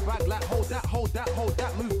hits in a bag, like hold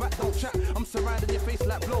that, move back, don't chat. I'm surrounding your face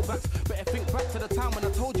like blowbacks. Better think back to the time when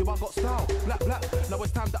I told you I got style, black. Now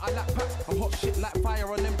it's time that I lap packs. I'm hot shit like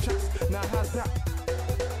fire on them tracks. Now how's that?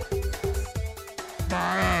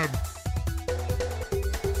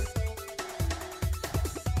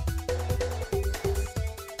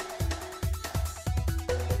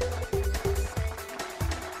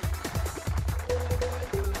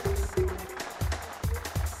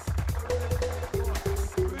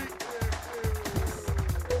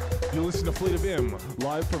 You listen to Fleet of M,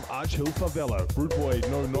 live from Arch Hill Favela. Rude boy,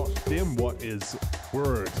 no, not them. What is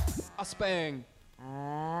word? A spang.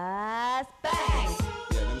 Bang!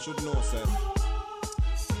 Yeah, them should know, sir.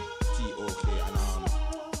 T-O-K and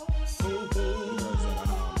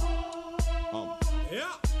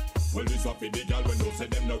Yeah. Well, this a for the gal when you say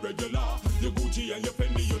them no regular. Your Gucci and your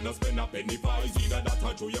Fendi, you no spend a penny for. It's either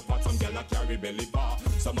that or you fat, some gal a carry belly bar.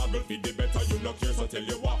 Some a girl feed the better, you no care, so tell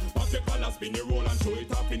you what. Pop your collar, spin your roll and show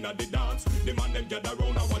it off in the dance. The man them gather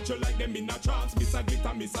round and watch you like them in a trance. Miss a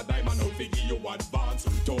glitter, miss a diamond, I'll figure you advance.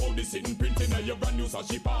 To all the sitting printing and your brand new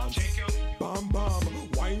sashi pants. Bam bam,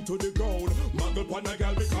 wine to the ground. Muggle pon a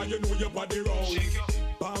gal because you know your body round.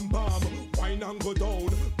 Bam bam, wine and go down.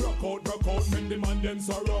 Broke out, make the man them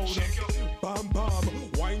surround. Bam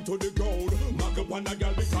bam, wine to the ground. Muggle pon a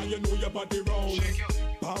gal because you know your body round.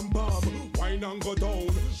 Bam bam, wine and go down.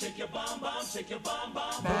 Shake your bam bam, shake your bam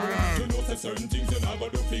bam. You know say certain things you never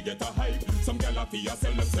do forget a hype. Some gal a fear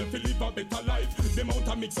sell themself to live a better life. Them out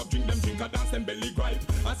a mix up, drink them drink a dance them belly gripe.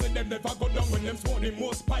 I said them never go down when them smoke the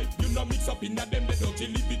most pipe. You no mix up in them they don't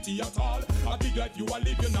liberty at all. A big life you a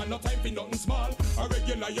live, you know no time for nothing small. A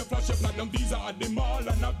regular you flash your platinum visa at the mall.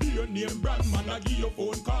 And a beer name brand man I give your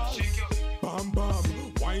phone call. Bam bam,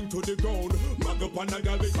 wine to the ground. Mag up on a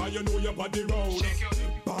gal because you know your body round.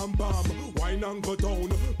 Bam bam, wine and go down.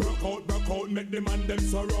 Broke out, make the man them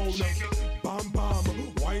surround. Bam bam,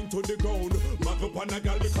 wine to the ground. Mag up on a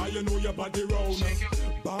gal because you know your body round.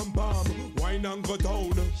 Bam bam, wine and go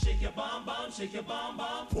down. Shake your bam bam, shake your bam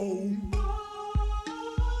bam. Boom.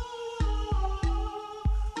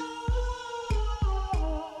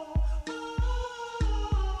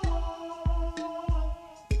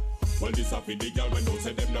 Well, this a for the girl when don't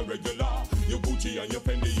say them no regular. Your Gucci and your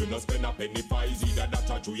Fendi, you no spend a penny for. It's either that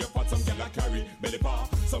or true, you fat, some girl a carry belly bar.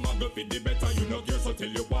 Some a go fit the better, you no care, so tell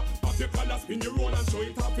you what. Pop your collar Girl, I spin your roll and show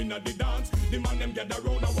it off in the dance. The man them gather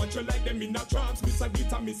round and watch you like them in a trance. Miss a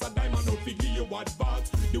glitter, miss a diamond, out fi give you advance.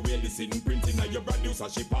 The way the sitting printing of your brand new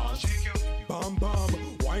sashi pants. Bam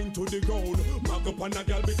bam, wine to the ground. Mark up on a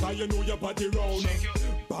girl because you know your body round.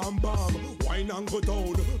 Bam bam, wine and go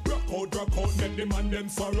down. Rock out, make the man them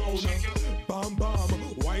surround. Bam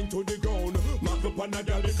bam, wine to the ground. Mark up on a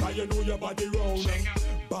girl because you know your body round.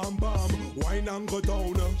 Bam bam, wine and go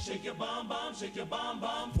down. Shake your bam bam, shake your bam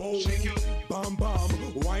bam. Whoa. Bam bam,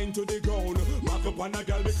 wine to the ground. Mark up on a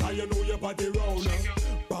girl because you know your body round.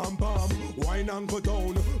 Bam bam, wine and go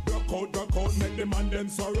down. Rock out, make the man them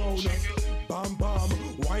surround. Bam bam,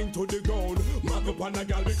 wine to the ground. Mark up on a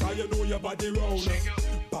girl because you know your body round.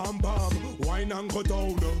 Bam bam, wine and go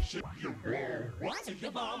down.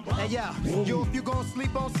 Hey yo, you if you gon'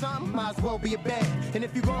 sleep on something, might as well be a bed. And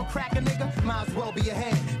if you gon' crack a nigga, might as well be a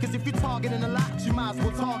head. Cause if you targeting a lot, you might as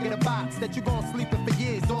well target a box that you gon' sleep in for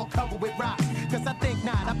years, all covered with rocks. Cause I think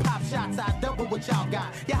not, I pop shots, I double what y'all got.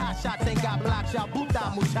 Your hot shots ain't got blocks, y'all boot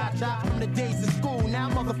out muchacha. From the days of school, now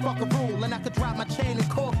motherfucker rule. And I could drop my chain and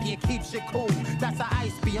corky and keep shit cool. That's how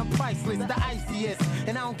ice be, I'm priceless, the iciest.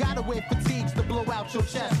 And I don't gotta wear fatigues to blow out your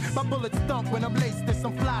chest. My bullets thump when I'm laced in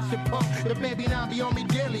some fly shit pump. The baby now be on me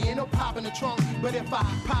daily, ain't no pop in the trunk. But if I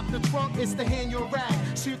pop the trunk, it's to hand you a rag.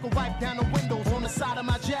 So you can wipe down the windows on the side of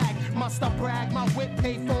my Jag. Must I brag, my whip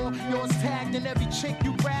paid for, yours tagged. And every chick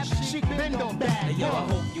you grab, she bend on bag. Hey yo, I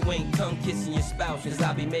hope you ain't tongue kissing your spouse, cause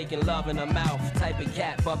I be making love in her mouth. Type of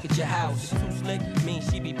cat, bucket your house. Too slick, mean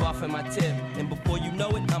she be buffing my tip. And before you know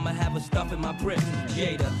it, I'ma have her stuff in my brick.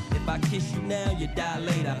 Jada, if I kiss you now, you die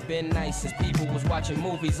later. Been nice since people was watching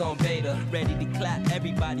movies on beta. Ready to clap,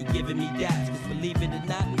 everybody giving me daps. Cause believe it or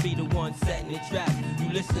not, be the one setting it trap. You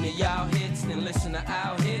listen to y'all hits, then listen to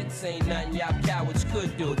our hits. Ain't nothing y'all cowards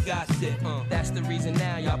could do, gossip. That's the reason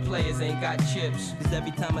now y'all players ain't got chips. Cause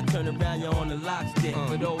every time I turn around, you're on the lock stick.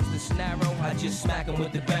 For those that's narrow, I just smack them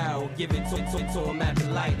with the barrel. Give it to him at the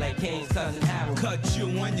light like Kane's cousin Harold. Cut you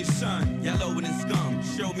and your son, y'all over the scum.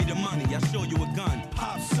 Show me the money, I show you a gun.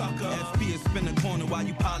 Pop sucker, FP is spin the corner while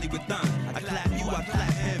you poly with done. I clap you, I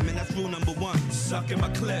clap him, and that's rule number one. Suck in my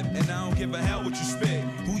clip, and I don't give a hell what you spit.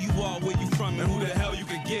 Who you are, where you from, and who the hell you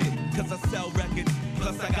could get. Cause I sell records,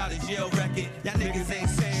 plus I got a jail record. Y'all niggas ain't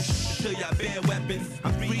saying shit until y'all bear weapons.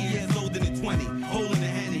 I'm 3 years older than 20, holding a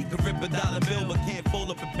Henny. Could rip a dollar bill, but can't fold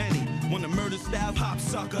up a penny. Want a murder style? Pop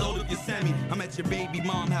sucker, load up your semi. I'm at your baby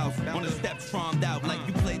mom house, on the steps farmed out, like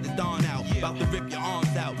you played the dawn out. About to rip your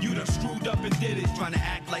arms out. You done screwed up and did it, trying to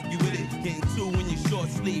act like you with it. Getting 2 in your short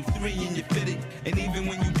sleeve, 3 in your fitted. And even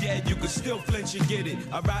when you dead, you can still flinch and get it.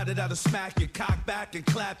 I ride it out to smack you, cock back and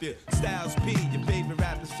clap you. Styles P, your favorite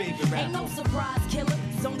rapper's favorite rapper. Ain't no surprise killers,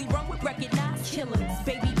 only run with recognized killers.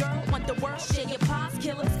 Baby girl, want the world, share your pies,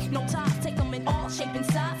 killers. No ties, take them in all shape and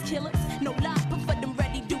size, killers. No lies, but for them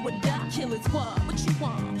ready, do or die, killers. What you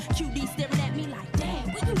want? QD staring at me like, damn,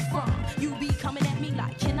 where you from? You be coming at me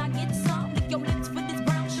like, can I get some? Lick your lips for this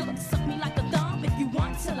brown sugar, suck me like a thumb if you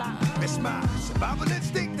want to lie. It's my survival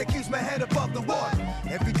instinct that keeps my head above the water.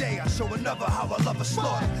 Every day I show another how I love a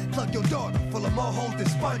slaughter. Plug your daughter full of more holes than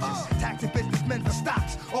sponges. Taxi businessmen for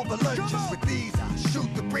stocks over lunches. With these I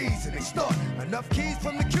shoot the breeze and extort enough keys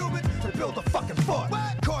from the Cuban to build a fucking fort.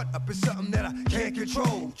 Caught up in something that I can't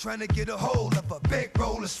control. Trying to get a hold of a big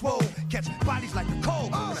roll of swole. Catch bodies like a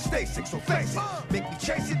cold when I stay sick, so face it. Make me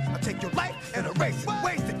chase it, I'll take your life and erase it.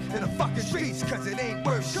 Waste it in the fucking streets, cause it ain't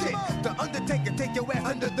worth shit. The Undertaker take your ass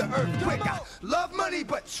under the earth quick. I love money,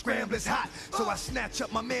 but scrambling's hot. So I snatch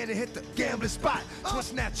up my man and hit the gambling spot. Twin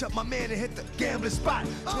snatch up my man and hit the gambling spot.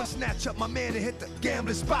 Twin snatch up my man and hit the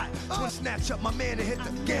gambling spot. Twin snatch up my man and hit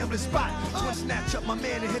the gambling spot. Twin snatch up my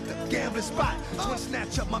man and hit the gambling spot. Twin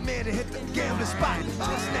snatch up my man and hit the gambling spot. Twin snatch up my man and hit the gambling spot.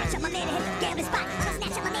 Twin snatch up my man and hit the gambling spot. Twin snatch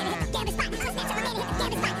up my man and hit the gambling spot. Twin snatch up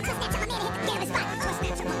my man and hit the gambling spot. Twin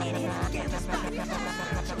snatch up my man and hit the gambling spot.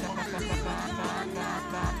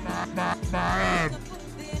 Bad.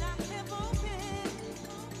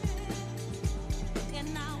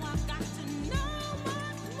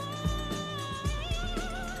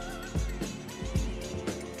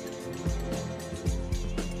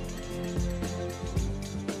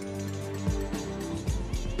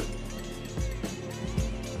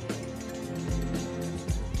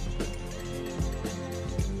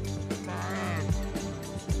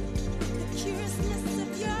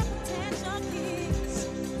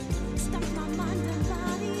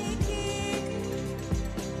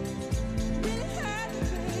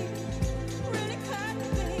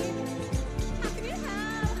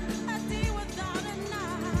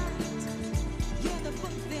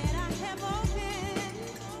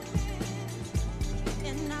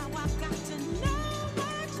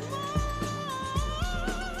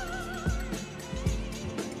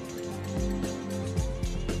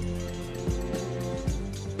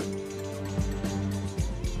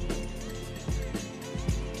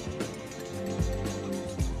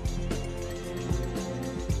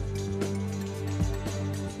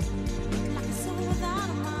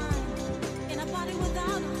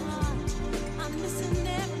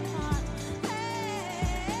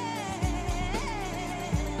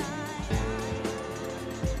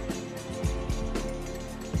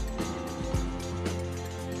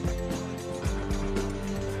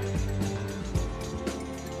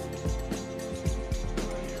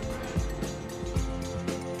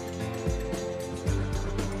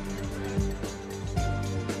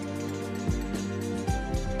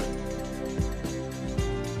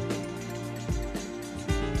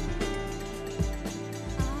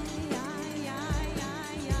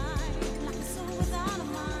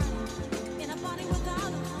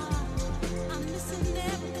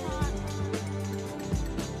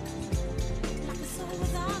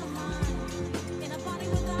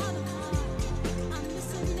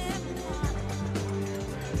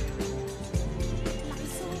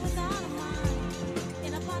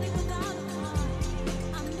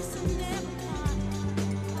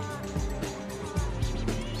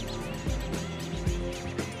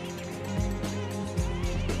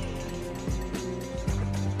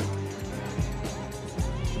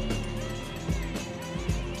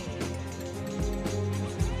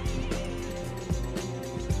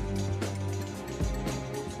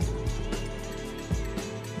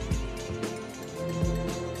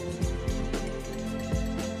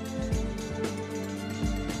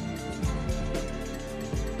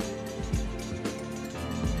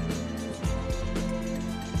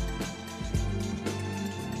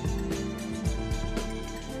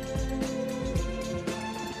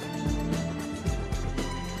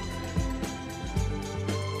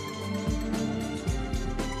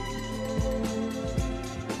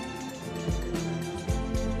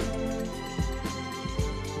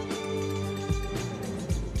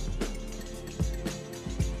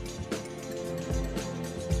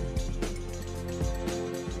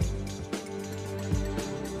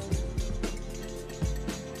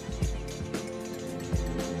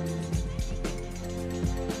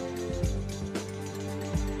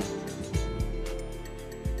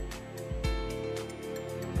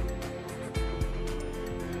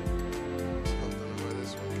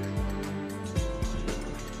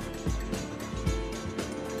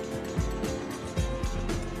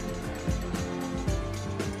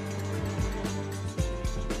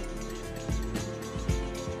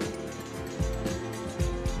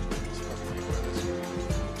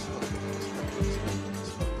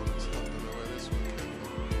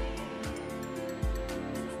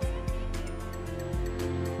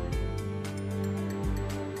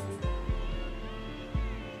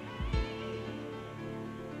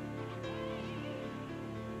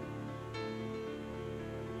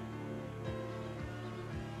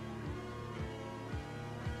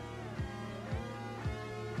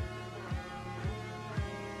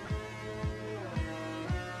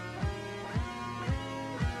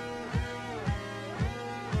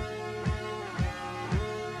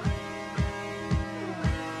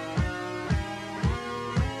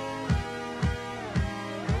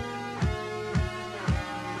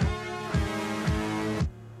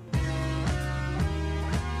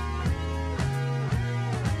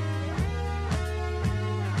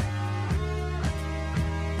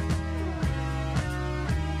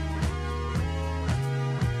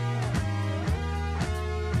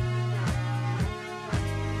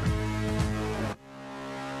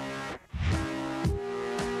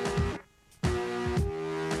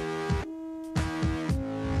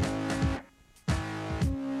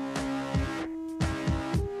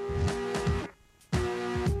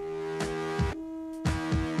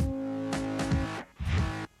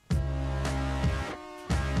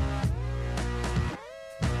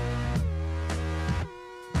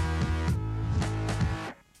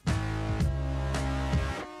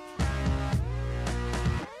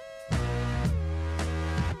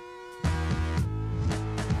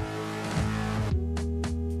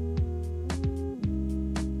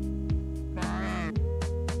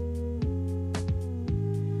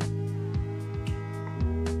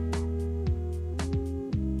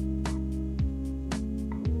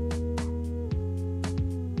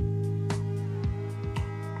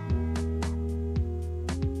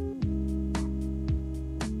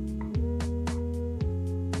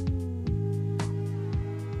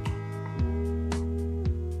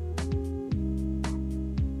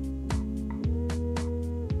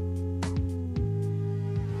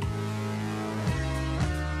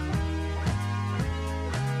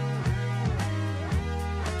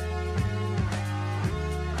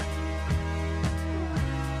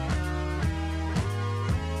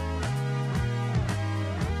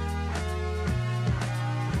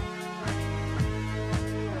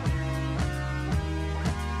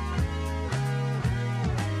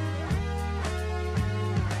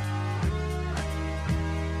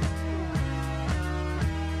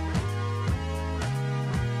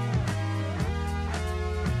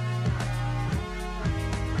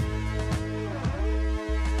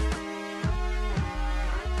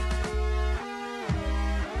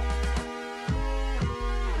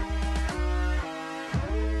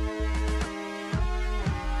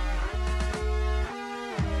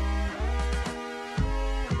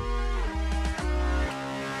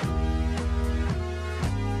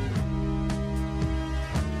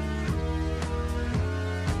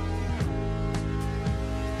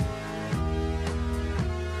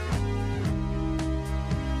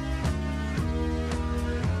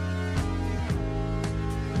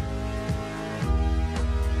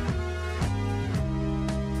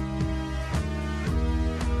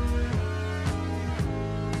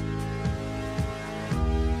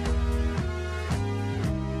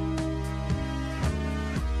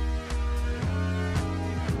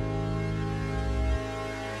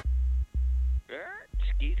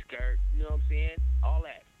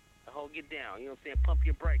 it down. You know what I'm saying? Pump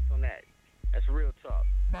your brakes on that. That's real talk.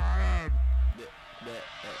 Bad.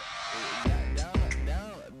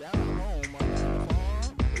 Down home on the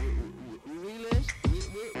farm. We list.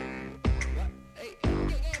 Hey,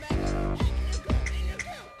 get back. Let's go.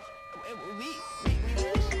 We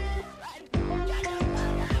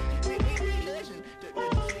listen.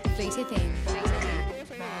 Fleet FM.